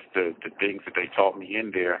just the things that they taught me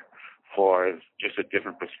in there for just a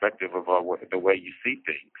different perspective of the way you see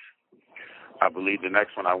things. I believe the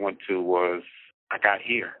next one I went to was I Got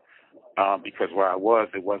Here. Because where I was,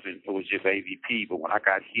 it was just AVP. But when I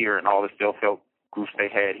got here and all the self-help groups they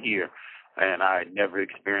had here, and I had never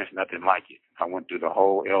experienced nothing like it. I went through the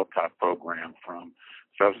whole LTOP program from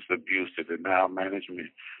substance abuse to denial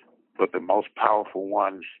management. But the most powerful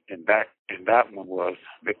ones in that one was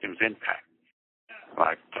victims impact.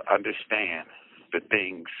 Like to understand the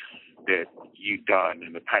things that you've done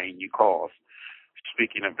and the pain you caused.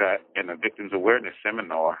 Speaking of that, in the victims awareness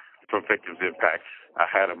seminar for victims impact, I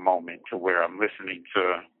had a moment to where I'm listening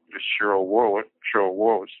to Cheryl Ward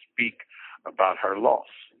speak about her loss.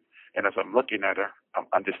 And as I'm looking at her, I'm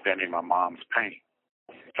understanding my mom's pain,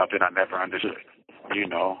 something I never understood.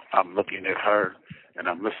 I'm looking at her and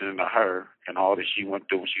I'm listening to her and all that she went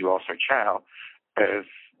through when she lost her child, as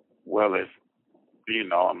well as,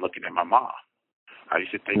 I'm looking at my mom. I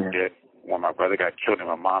used to think that when my brother got killed and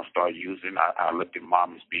my mom started using, I looked at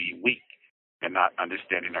mom as being weak and not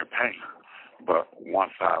understanding her pain. But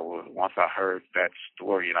once I heard that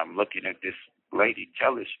story and I'm looking at this lady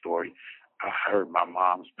tell this story, I heard my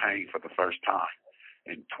mom's pain for the first time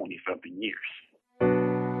in 20-something years.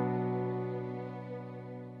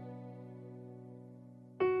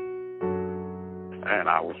 And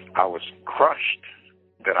I was crushed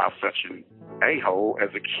that I was such an a-hole as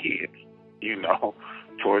a kid,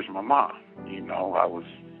 towards my mom. I was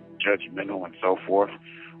judgmental and so forth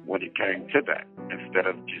when it came to that, instead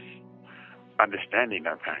of just understanding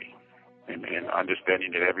their pain and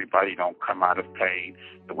understanding that everybody don't come out of pain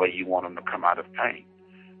the way you want them to come out of pain.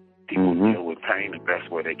 People deal with pain the best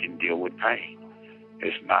way they can deal with pain.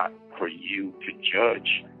 It's not for you to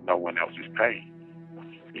judge no one else's pain,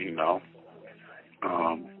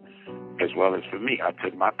 as well as for me. I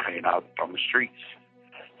took my pain out on the streets.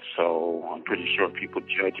 So I'm pretty sure people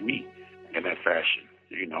judge me in that fashion,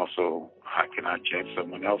 so how can I judge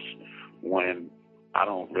someone else when I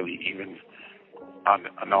don't really even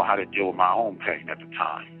know how to deal with my own pain at the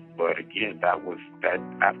time? But again,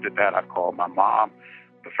 after that, I called my mom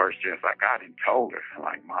the first chance I got and told her,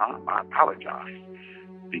 like, Mom, I apologize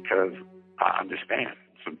because I understand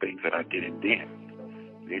some things that I didn't then,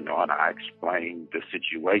 and I explained the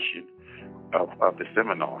situation of the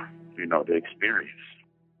seminar, the experience.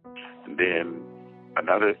 And then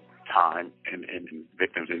another time in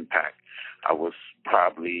Victims Impact, I was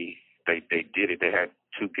probably, they did it. They had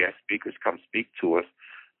 2 guest speakers come speak to us,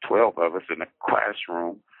 12 of us in a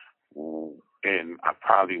classroom, and I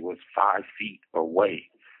probably was 5 feet away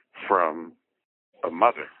from a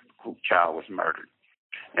mother whose child was murdered.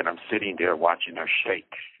 And I'm sitting there watching her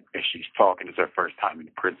shake as she's talking. It's her first time in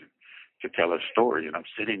prison to tell her story, and I'm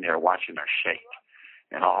sitting there watching her shake.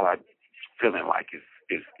 And all I'm feeling like is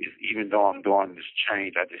even though I'm doing this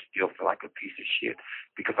change, I just still feel like a piece of shit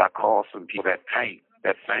because I caused some people that pain,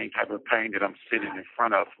 that same type of pain that I'm sitting in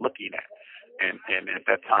front of looking at. And at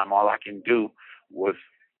that time, all I can do was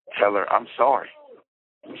tell her, I'm sorry.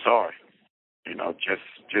 I'm sorry.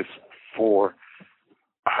 Just for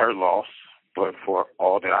her loss, but for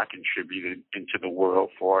all that I contributed into the world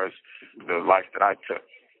for as the life that I took.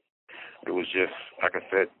 It was just, like I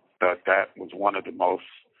said, that was one of the most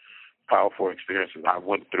powerful experiences I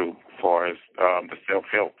went through as far as the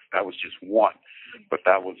self-help. That was just one, but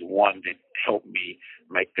that was one that helped me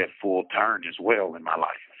make that full turn as well in my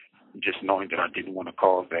life. Just knowing that I didn't want to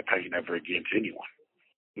cause that pain ever again to anyone,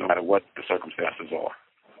 no matter what the circumstances are.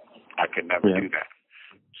 I could never do that.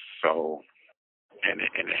 So, and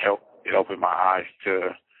it helped. It opened my eyes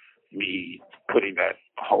to me putting that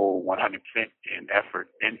whole 100% in effort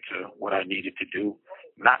into what I needed to do,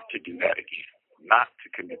 not to do that again, not to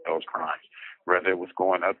commit those crimes. Whether it was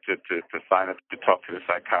going up to sign up to talk to the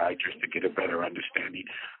psychiatrist to get a better understanding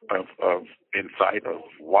of insight of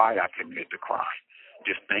why I committed the crime,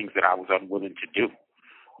 just things that I was unwilling to do.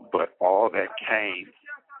 But all that came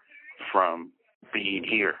from being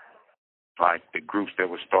here, like the groups that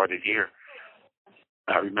were started here.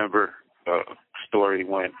 I remember a story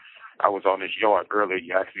when I was on this yard earlier.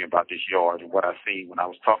 You asked me about this yard and what I seen when I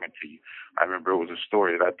was talking to you. I remember it was a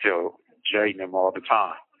story that I tell Jay and them all the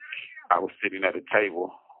time. I was sitting at a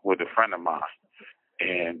table with a friend of mine,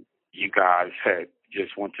 and you guys had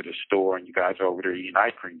just went to the store, and you guys were over there eating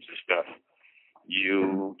ice creams and stuff.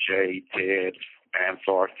 you, Jay, Ted, and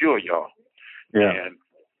so a few of y'all. Yeah. And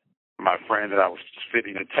my friend that I was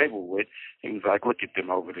sitting at the table with, he was like, look at them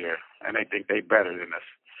over there, and they think they better than us.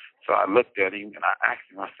 So I looked at him and I asked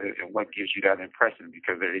him, I said, and what gives you that impression?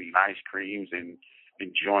 Because they're eating ice creams and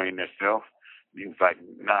enjoying themselves? He was like,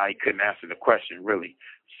 nah, he couldn't answer the question, really.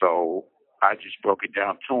 So I just broke it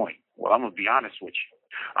down to him. Well, I'm going to be honest with you.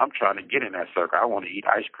 I'm trying to get in that circle. I want to eat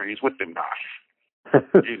ice creams with them guys,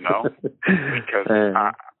 because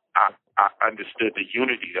I understood the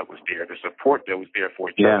unity that was there, the support that was there for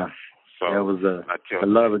each other. So it was a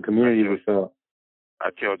love and community we felt.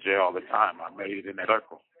 I tell Jay all the time, I made it in that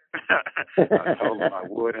circle. I told him I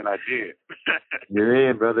would, and I did. You're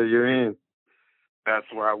in, brother. You're in. That's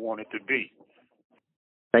where I wanted to be.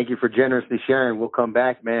 Thank you for generously sharing. We'll come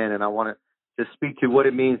back, man, and I want to just speak to what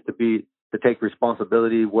it means to take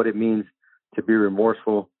responsibility, what it means to be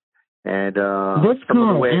remorseful, and this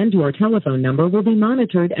call and your telephone number will be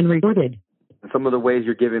monitored and recorded. Some of the ways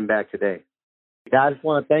you're giving back today. Yeah, I just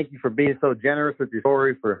want to thank you for being so generous with your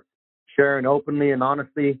story, for sharing openly and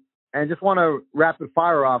honestly. And just want to rapid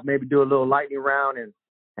fire off, maybe do a little lightning round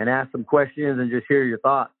and ask some questions and just hear your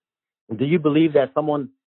thoughts. Do you believe that someone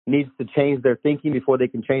needs to change their thinking before they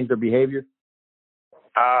can change their behavior?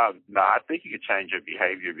 No, I think you can change your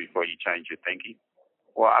behavior before you change your thinking.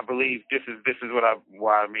 Well, I believe this is what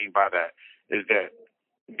I mean by that is that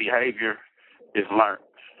behavior is learned.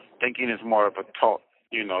 Thinking is more of a taught.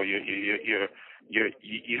 You know, you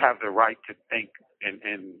have the right to think and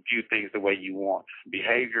view things the way you want.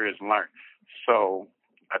 Behavior is learned. So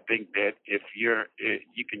I think that if you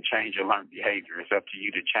can change your learned behavior, it's up to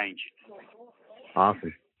you to change it.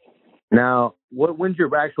 Awesome. Now, when's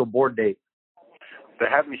your actual board date? They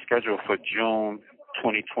have me scheduled for June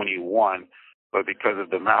 2021, but because of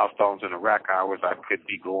the milestones and the rack hours, I could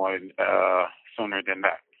be going sooner than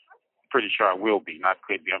that. Pretty sure I will be. Not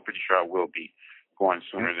could be. I'm pretty sure I will be going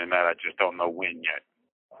sooner than that. I just don't know when yet.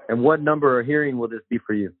 And what number of hearing will this be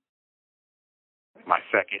for you? My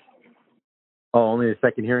second. Oh, only the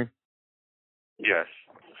second hearing? Yes.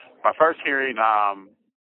 My first hearing,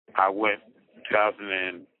 I went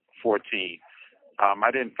 2014.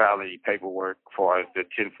 I didn't file any paperwork for the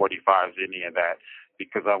 1045s, any of that,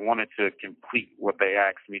 because I wanted to complete what they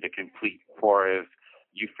asked me to complete. For as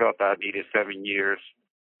you felt I needed 7 years,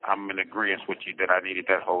 I'm in agreement with you that I needed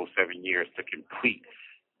that whole 7 years to complete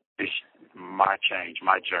my change,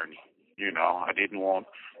 my journey. You know, I didn't want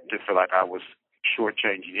to feel like I was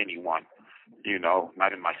shortchanging anyone, you know,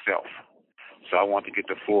 not in myself. So I wanted to get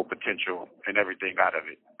the full potential and everything out of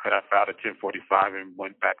it. Could I filed a 1045 and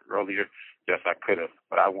went back earlier? Yes, I could have.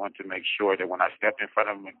 But I wanted to make sure that when I stepped in front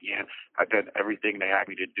of them again, I did everything they asked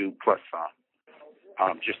me to do plus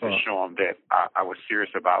some, just to show them that I was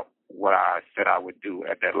serious about what I said I would do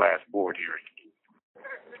at that last board hearing.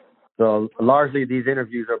 So largely these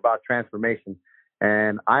interviews are about transformation.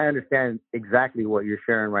 And I understand exactly what you're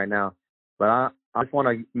sharing right now. But I just want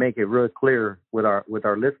to make it real clear with our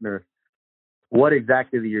listeners what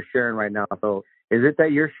exactly that you're sharing right now. So is it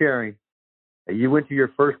that you're sharing that you went to your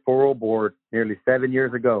first parole board nearly 7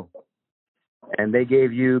 years ago, and they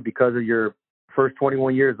gave you, because of your first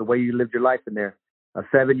 21 years, the way you lived your life in there, a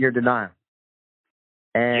 7-year denial?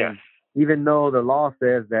 And yes, even though the law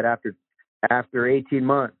says that after 18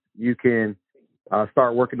 months, you can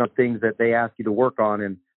start working on things that they ask you to work on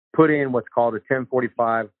and put in what's called a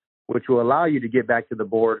 1045, which will allow you to get back to the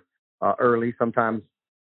board early, sometimes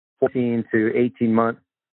 14 to 18 months,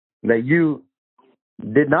 that you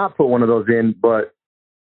did not put one of those in, but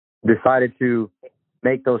decided to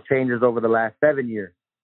make those changes over the last 7 years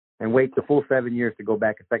and wait the full 7 years to go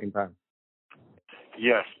back a second time.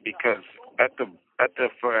 Yes, because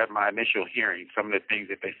at my initial hearing, some of the things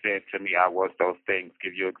that they said to me, I was those things.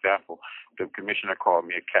 Give you an example. The commissioner called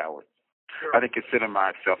me a coward. I didn't consider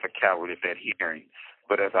myself a coward at that hearing.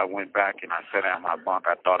 But as I went back and I sat down in my bunk,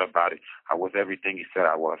 I thought about it. I was everything he said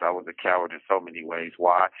I was. I was a coward in so many ways.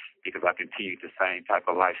 Why? Because I continued the same type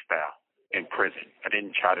of lifestyle in prison. I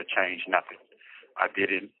didn't try to change nothing. I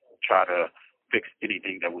didn't try to fix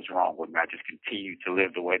anything that was wrong with me. I just continued to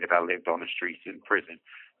live the way that I lived on the streets in prison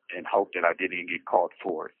and hope that I didn't get caught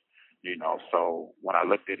for it. You know, so when I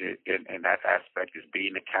looked at it in that aspect as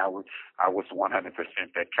being a coward, I was 100%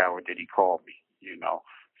 that coward that he called me, you know.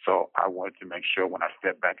 So I wanted to make sure when I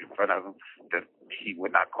stepped back in front of him that he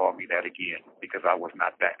would not call me that again, because I was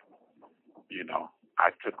not that. You know, I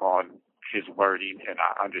took on his wording and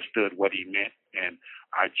I understood what he meant, and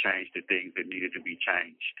I changed the things that needed to be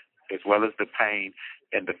changed, as well as the pain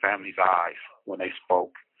in the family's eyes when they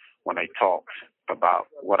spoke, when they talked about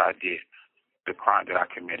what I did, the crime that I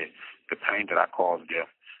committed, the pain that I caused them,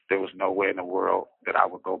 there was no way in the world that I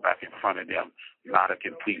would go back in front of them, not a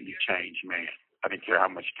completely changed man. I didn't care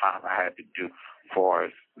how much time I had to do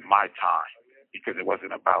for my time, because it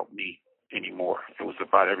wasn't about me anymore. It was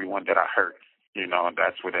about everyone that I hurt. And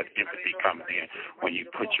that's where that empathy comes in, when you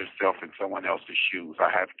put yourself in someone else's shoes.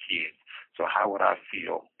 I have kids, so how would I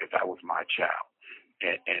feel if that was my child?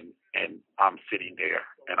 And I'm sitting there,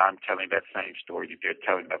 and I'm telling that same story that they're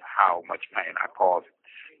telling of how much pain I caused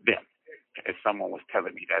them. If someone was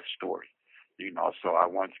telling me that story, so I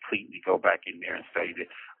want Clayton to go back in there and say that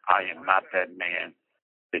I am not that man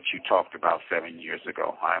that you talked about 7 years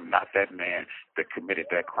ago. I am not that man that committed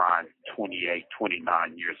that crime 28,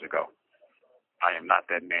 29 years ago. I am not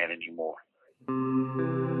that man anymore.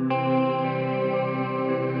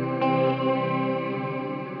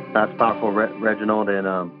 That's powerful, Reginald. And,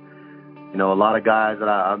 a lot of guys that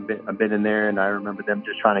I've been in there, and I remember them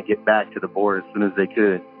just trying to get back to the board as soon as they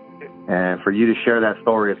could. And for you to share that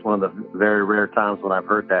story, it's one of the very rare times when I've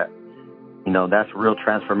heard that. That's real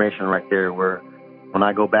transformation right there, where when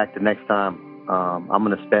I go back the next time, I'm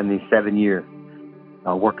going to spend these 7 years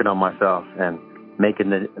working on myself and making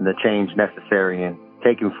the change necessary and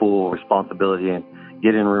taking full responsibility and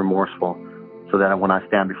getting remorseful, so that when I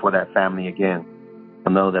stand before that family again,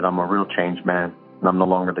 I'll know that I'm a real changed man and I'm no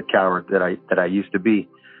longer the coward that I used to be.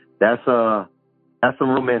 That's some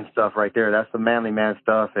real man stuff right there. That's some manly man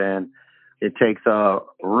stuff, and it takes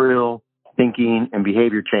real thinking and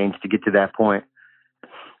behavior change to get to that point.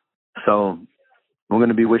 So we're going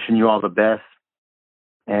to be wishing you all the best.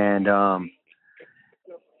 And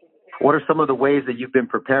what are some of the ways that you've been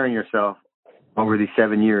preparing yourself over these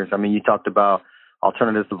 7 years? I mean, you talked about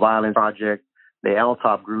Alternatives to Violence Project, the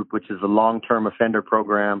LTOP group, which is a long-term offender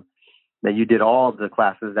program that you did all of the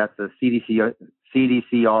classes. That's the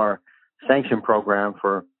CDCR sanction program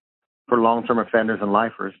for long-term offenders and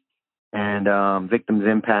lifers, and Victims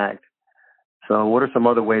Impact. So what are some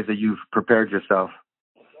other ways that you've prepared yourself?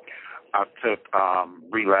 I took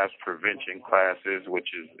relapse prevention classes, which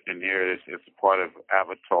is in here. It's a part of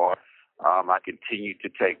Avatar. I continue to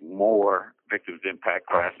take more Victims Impact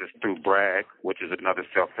classes through BRAG, which is another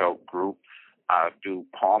self-help group. I do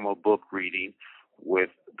Palmer book reading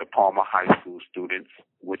with the Palmer High School students,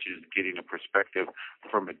 which is getting a perspective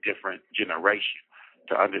from a different generation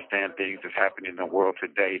to understand things that's happening in the world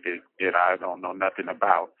today that I don't know nothing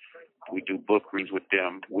about. We do book reads with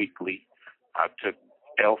them weekly. I took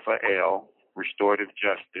L for L, Restorative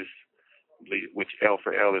Justice, which L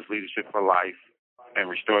for L is Leadership for Life, and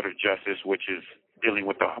Restorative Justice, which is dealing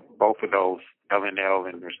with both of those. L&L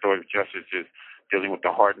and Restorative Justice is dealing with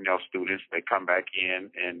the Hardenell students. They come back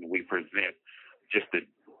in and we present just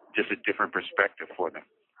a different perspective for them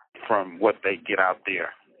from what they get out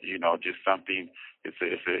there. Just something. It's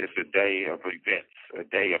a day of events, a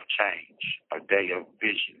day of change, a day of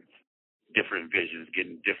visions, different visions,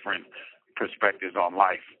 getting different perspectives on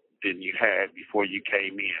life than you had before you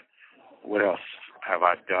came in. What else have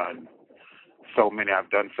I done? So many. I've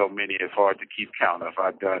done so many. It's hard to keep count of.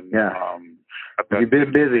 I've done. You've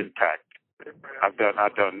been busy. Impact. I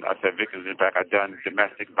said Victims Impact. I've done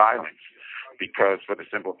domestic violence, because for the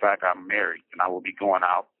simple fact I'm married and I will be going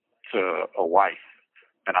out to a wife,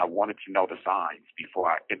 and I wanted to know the signs before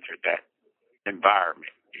I entered that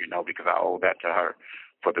environment, because I owe that to her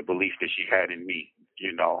for the belief that she had in me.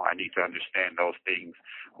 I need to understand those things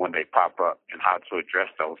when they pop up and how to address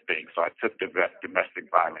those things. So I took the domestic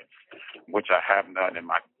violence, which I have none in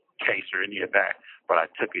my case or any of that, but I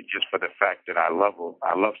took it just for the fact that I love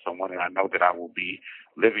someone, and I know that I will be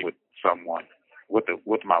living with someone,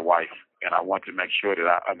 with my wife, and I want to make sure that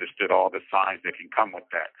I understood all the signs that can come with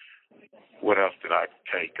that. What else did I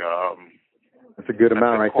take? That's a good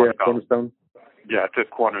amount right there. Cornerstone. Yeah, I took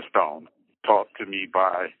Cornerstone, taught to me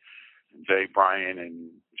by Jay Bryan and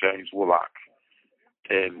James Woolock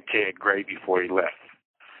and Ted Gray before he left.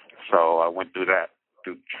 So I went through that,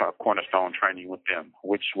 through Cornerstone training with them,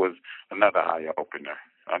 which was another eye-opener,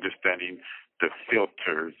 understanding the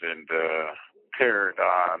filters and the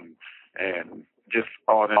paradigm and just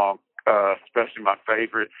all in all. Especially my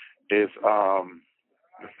favorite is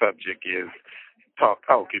the subject is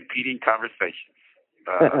competing conversations.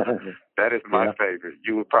 That is my favorite.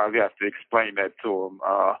 You would probably have to explain that to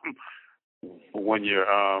them when you're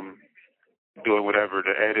doing whatever,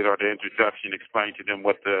 the edit or the introduction. Explain to them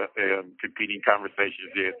what the competing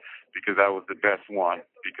conversations is, because that was the best one,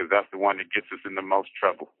 because that's the one that gets us in the most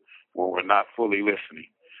trouble when we're not fully listening.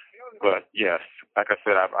 But yes, like I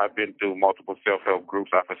said, I've been through multiple self-help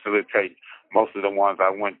groups. I facilitate most of the ones I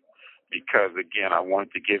went because, again, I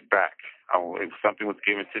wanted to give back. If something was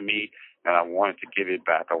given to me, and I wanted to give it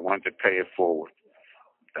back. I wanted to pay it forward.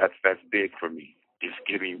 That's big for me. is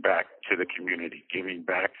giving back to the community, giving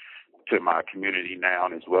back to my community now,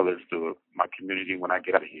 and as well as to my community when I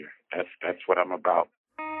get out of here. That's what I'm about.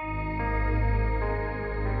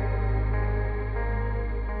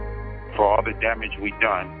 For all the damage we've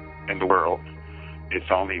done in the world,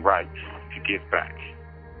 it's only right to give back,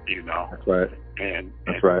 you know. That's right. And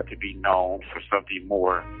right. To be known for something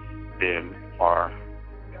more than our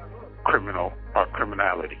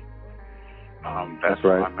criminality. That's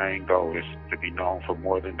right. My main goal is to be known for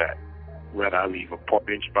more than that. Whether I leave a park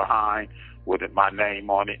bench behind with my name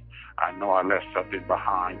on it, I know I left something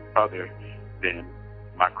behind other than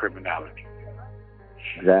my criminality.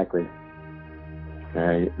 Exactly.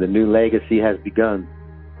 The new legacy has begun.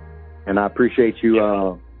 And I appreciate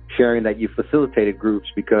you sharing that you facilitated groups,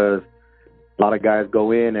 because a lot of guys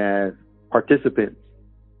go in as participants,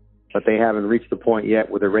 but they haven't reached the point yet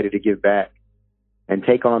where they're ready to give back and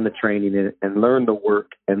take on the training and learn the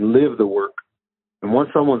work and live the work. And once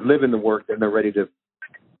someone's living the work, then they're ready to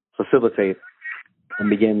facilitate and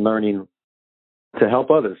begin learning to help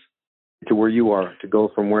others to where you are, to go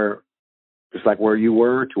from where, just like where you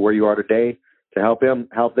were to where you are today, to help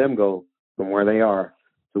them go from where they are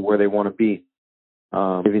to where they want to be.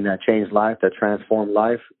 Living that changed life, that transformed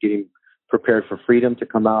life, getting prepared for freedom to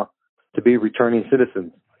come out to be returning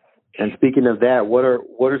citizens. And speaking of that, what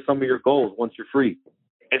are some of your goals once you're free?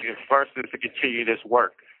 First is to continue this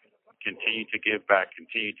work, continue to give back,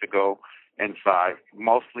 continue to go inside.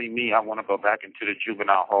 Mostly me, I want to go back into the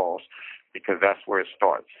juvenile halls because that's where it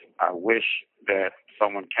starts. I wish that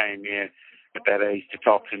someone came in at that age to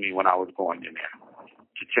talk to me when I was going in there,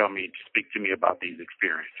 to speak to me about these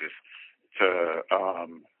experiences, to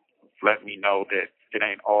let me know that it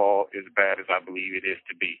ain't all as bad as I believe it is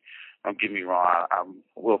to be. Don't get me wrong, I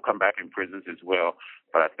will come back in prisons as well,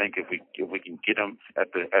 but I think if we can get them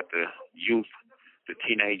at the youth, the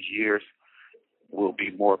teenage years, we'll be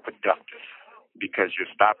more productive, because you're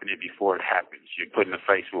stopping it before it happens. You're putting a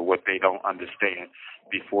face with what they don't understand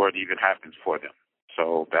before it even happens for them.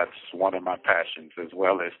 So that's one of my passions, as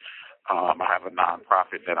well as I have a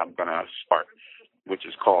nonprofit that I'm going to start, which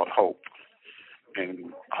is called HOPE.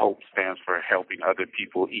 And HOPE stands for helping other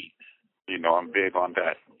people eat. You know, I'm big on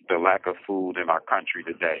that, the lack of food in our country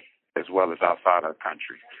today, as well as outside our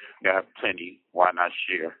country. We have plenty. Why not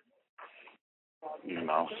share? You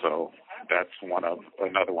know, so that's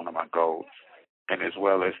another one of my goals. And as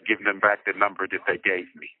well as giving them back the number that they gave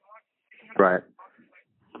me. Right.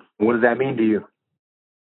 What does that mean to you?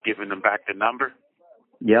 Giving them back the number?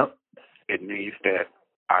 Yep. It means that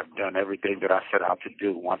I've done everything that I set out to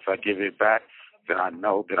do. Once I give it back, then I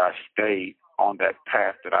know that I stayed on that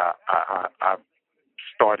path that I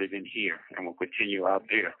started in here and will continue out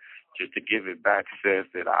there. Just to give it back says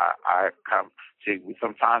that I come. See,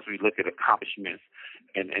 sometimes we look at accomplishments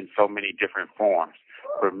in so many different forms.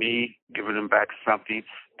 For me, giving them back something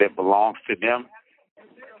that belongs to them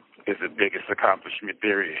is the biggest accomplishment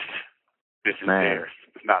there is. This is theirs.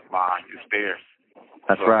 It's not mine. It's theirs.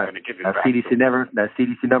 That's so right. That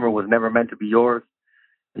CDC number was never meant to be yours.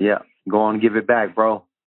 Yeah. Go on and give it back, bro.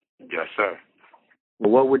 Yes, sir.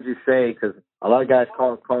 Well, what would you say? Because a lot of guys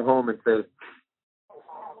call home and say,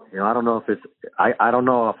 you know, I don't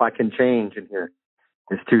know if I can change in here.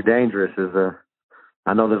 It's too dangerous.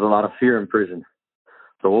 I know there's a lot of fear in prison.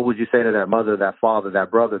 So what would you say to that mother, that father,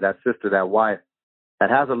 that brother, that sister, that wife that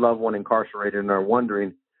has a loved one incarcerated and are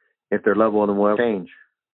wondering if their loved one will ever change?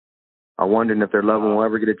 Are wondering if their loved one will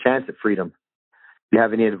ever get a chance at freedom? Do you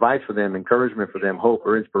have any advice for them, encouragement for them, hope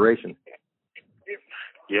or inspiration?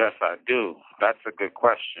 Yes, I do. That's a good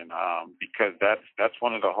question, because that's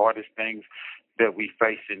one of the hardest things that we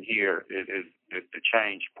face in here is the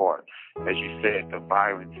change part. As you said, the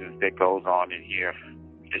violence that goes on in here.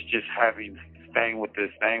 It's just staying with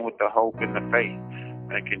the hope and the faith,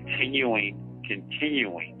 and continuing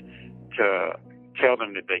to tell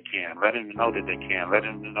them that they can, let them know that they can, let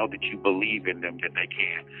them know that you believe in them, that they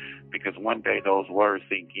can, because one day those words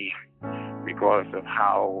sink in, regardless of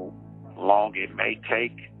how long it may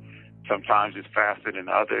take. Sometimes it's faster than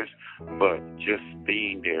others, but just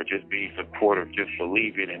being there, just being supportive, just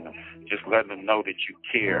believing in them, just letting them know that you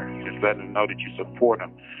care, just letting them know that you support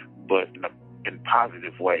them, but in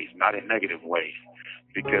positive ways, not in negative ways.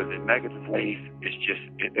 Because in negative ways, it's just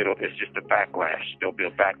a backlash. There'll be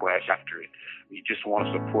a backlash after it. You just want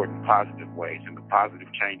to support in positive ways and the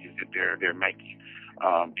positive changes that they're making,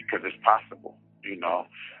 because it's possible. You know,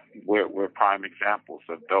 we're prime examples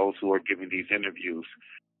of those who are giving these interviews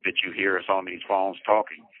that you hear us on these phones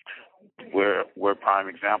talking. We're prime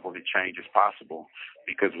example that change is possible,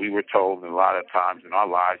 because we were told a lot of times in our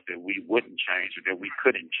lives that we wouldn't change or that we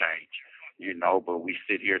couldn't change. but we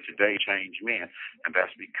sit here today, changed men, and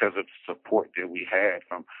that's because of the support that we had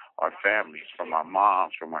from our families, from our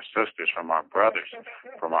moms, from our sisters, from our brothers,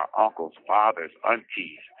 from our uncles, fathers,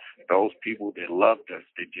 aunties, those people that loved us,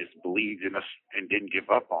 that just believed in us and didn't give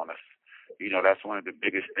up on us. That's one of the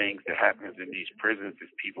biggest things that happens in these prisons is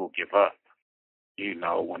people give up.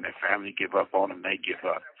 When their family give up on them, they give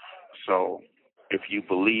up. So if you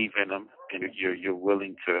believe in them and if you're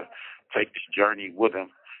willing to take this journey with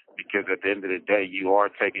them, because at the end of the day, you are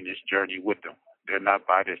taking this journey with them. They're not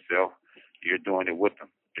by themselves. You're doing it with them.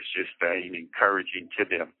 It's just staying encouraging to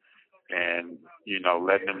them and,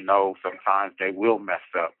 letting them know sometimes they will mess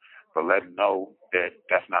up, but let them know that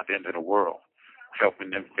that's not the end of the world. Helping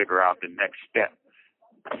them figure out the next step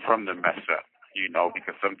from the mess up,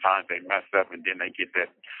 because sometimes they mess up and then they get that,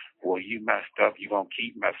 well, you messed up, you're going to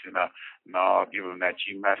keep messing up. No, give them that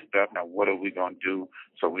you messed up. Now, what are we going to do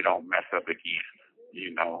so we don't mess up again?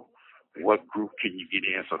 What group can you get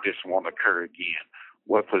in so this won't occur again?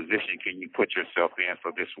 What position can you put yourself in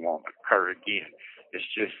so this won't occur again? It's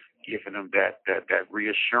just giving them that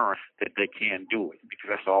reassurance that they can do it, because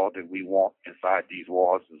that's all that we want inside these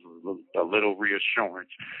walls is a little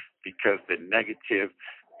reassurance, because the negative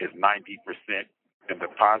is 90% and the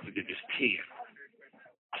positive is 10.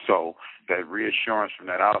 So that reassurance from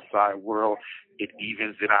that outside world, it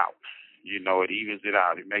evens it out. It evens it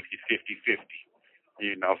out. It makes it 50-50.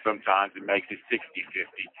 Sometimes it makes it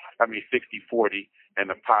 60-40 in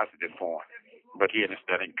the positive form. But again, it's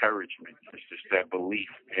that encouragement. It's just that belief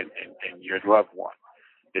in your loved one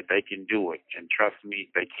that they can do it. And trust me,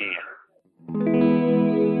 they can.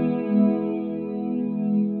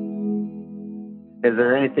 Is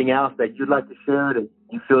there anything else that you'd like to share that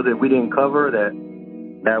you feel that we didn't cover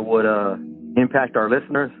that would impact our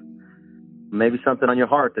listeners? Maybe something on your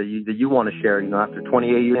heart that you want to share, after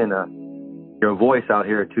 28 years and your voice out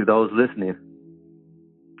here to those listening.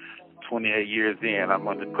 28 years in, I'm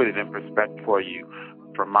going to put it in perspective for you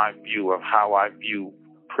from my view of how I view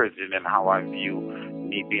prison and how I view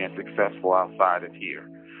me being successful outside of here.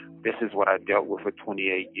 This is what I dealt with for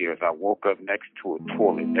 28 years. I woke up next to a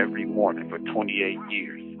toilet every morning for 28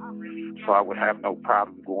 years. So I would have no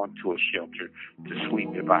problem going to a shelter to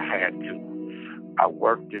sleep if I had to. I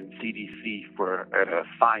worked in CDC for an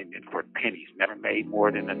assignment for pennies, never made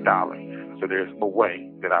more than $1. So there's no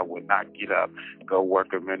way that I would not get up, go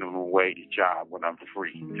work a minimum wage job when I'm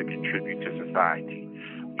free to contribute to society.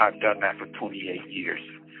 I've done that for 28 years,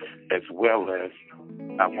 as well as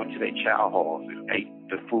I went to their chow halls and ate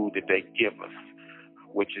the food that they give us,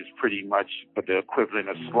 which is pretty much the equivalent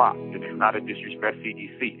of slop. And it's not a disrespect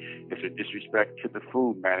CDC. It's a disrespect to the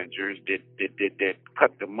food managers that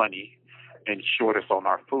cut the money and short us on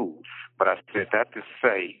our food. But I said that to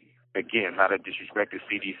say, again, not a disrespect to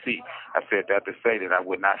CDC. I said that to say that I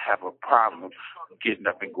would not have a problem getting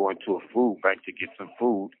up and going to a food bank to get some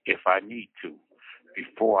food if I need to.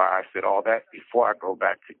 Before I said all that, before I go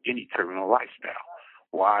back to any terminal lifestyle.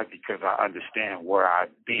 Why? Because I understand where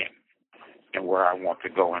I've been and where I want to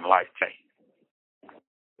go in life.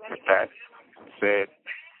 With that said,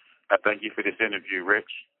 I thank you for this interview,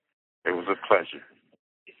 Rich. It was a pleasure.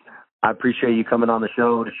 I appreciate you coming on the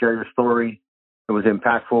show to share your story. It was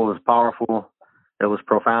impactful. It was powerful. It was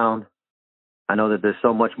profound. I know that there's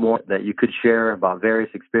so much more that you could share about various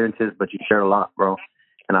experiences, but you shared a lot, bro.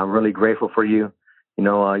 And I'm really grateful for you.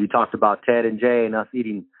 You talked about Ted and Jay and us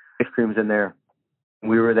eating ice creams in there.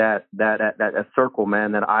 We were that circle,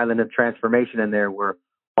 man, that island of transformation in there where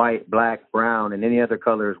white, black, brown, and any other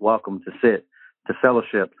color is welcome to sit, to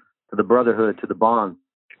fellowship, to the brotherhood, to the bond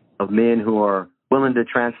of men who are willing to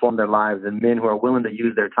transform their lives and men who are willing to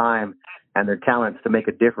use their time and their talents to make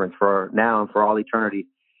a difference for now and for all eternity.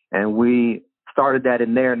 And we started that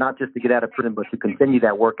in there, not just to get out of prison, but to continue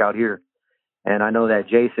that work out here. And I know that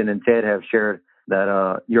Jason and Ted have shared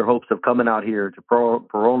that your hopes of coming out here to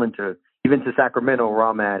parole into even to Sacramento where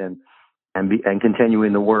I'm at and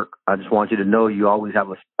continuing the work. I just want you to know you always have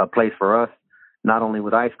a place for us, not only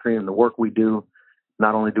with ice cream, the work we do.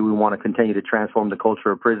 Not only do we want to continue to transform the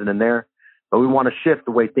culture of prison in there, but we want to shift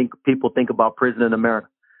the way people think about prison in America.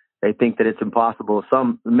 They think that it's impossible.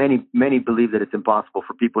 Many believe that it's impossible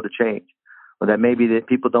for people to change, or that maybe that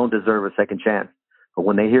people don't deserve a second chance. But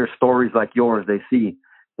when they hear stories like yours, they see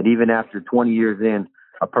that even after 20 years in,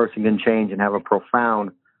 a person can change and have a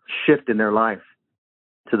profound shift in their life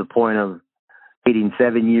to the point of waiting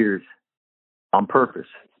 7 years on purpose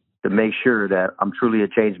to make sure that I'm truly a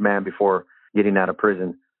changed man before getting out of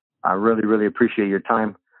prison. I really, really appreciate your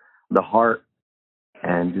time, the heart,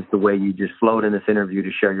 and just the way you just flowed in this interview to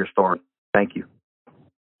share your story. Thank you.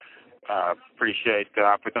 I appreciate the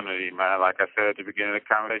opportunity, man. Like I said at the beginning of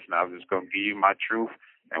the conversation, I was just going to give you my truth,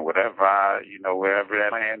 and whatever wherever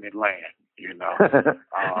that land, it land,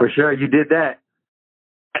 For sure, you did that.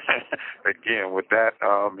 Again, with that,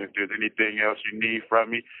 if there's anything else you need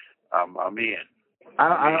from me, I'm in.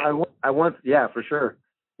 I once, yeah, for sure.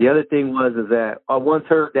 The other thing is that I once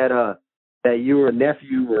heard that you were a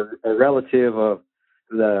nephew or a relative of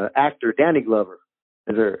the actor Danny Glover.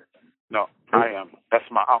 Is there? No, I am. That's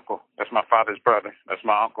my uncle. That's my father's brother. That's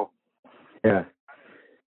my uncle. Yeah.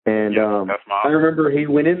 And that's my uncle. I remember he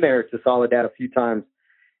went in there to Soledad a few times,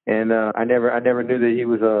 and I never knew that he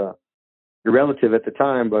was a relative at the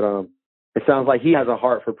time, but it sounds like he has a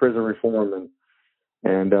heart for prison reform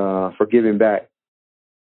and for giving back.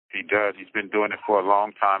 He does. He's been doing it for a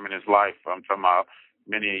long time in his life. I'm talking about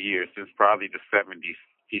many a years, since probably the 70s.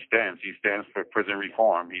 He stands for prison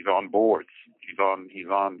reform. He's on boards. He's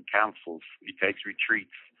on councils. He takes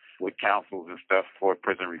retreats with councils and stuff for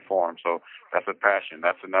prison reform. So that's a passion.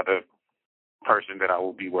 That's another person that I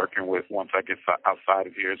will be working with once I get outside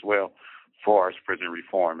of here as well, for as prison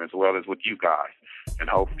reform, as well as with you guys. And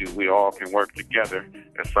hopefully we all can work together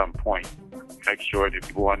at some point. Make sure that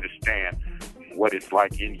people understand what it's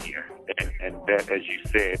like in here. And that, as you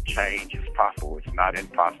said, change is possible. It's not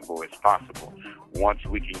impossible. It's possible. Once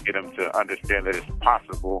we can get them to understand that it's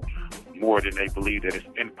possible more than they believe that it's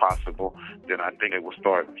impossible, then I think it will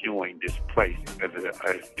start viewing this place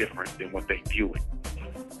as different than what they view it.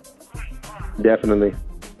 Definitely.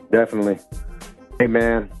 Hey,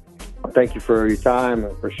 man, thank you for your time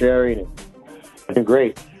and for sharing. It's been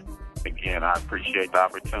great. Again, I appreciate the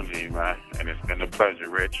opportunity, man, and it's been a pleasure,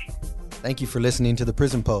 Rich. Thank you for listening to The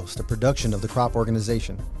Prison Post, a production of the CROP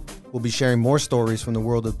organization. We'll be sharing more stories from the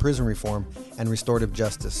world of prison reform and restorative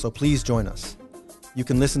justice, so please join us. You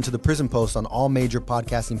can listen to The Prison Post on all major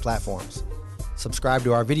podcasting platforms. Subscribe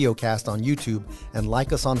to our video cast on YouTube and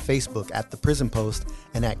like us on Facebook at The Prison Post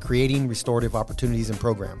and at Creating Restorative Opportunities and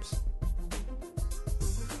Programs.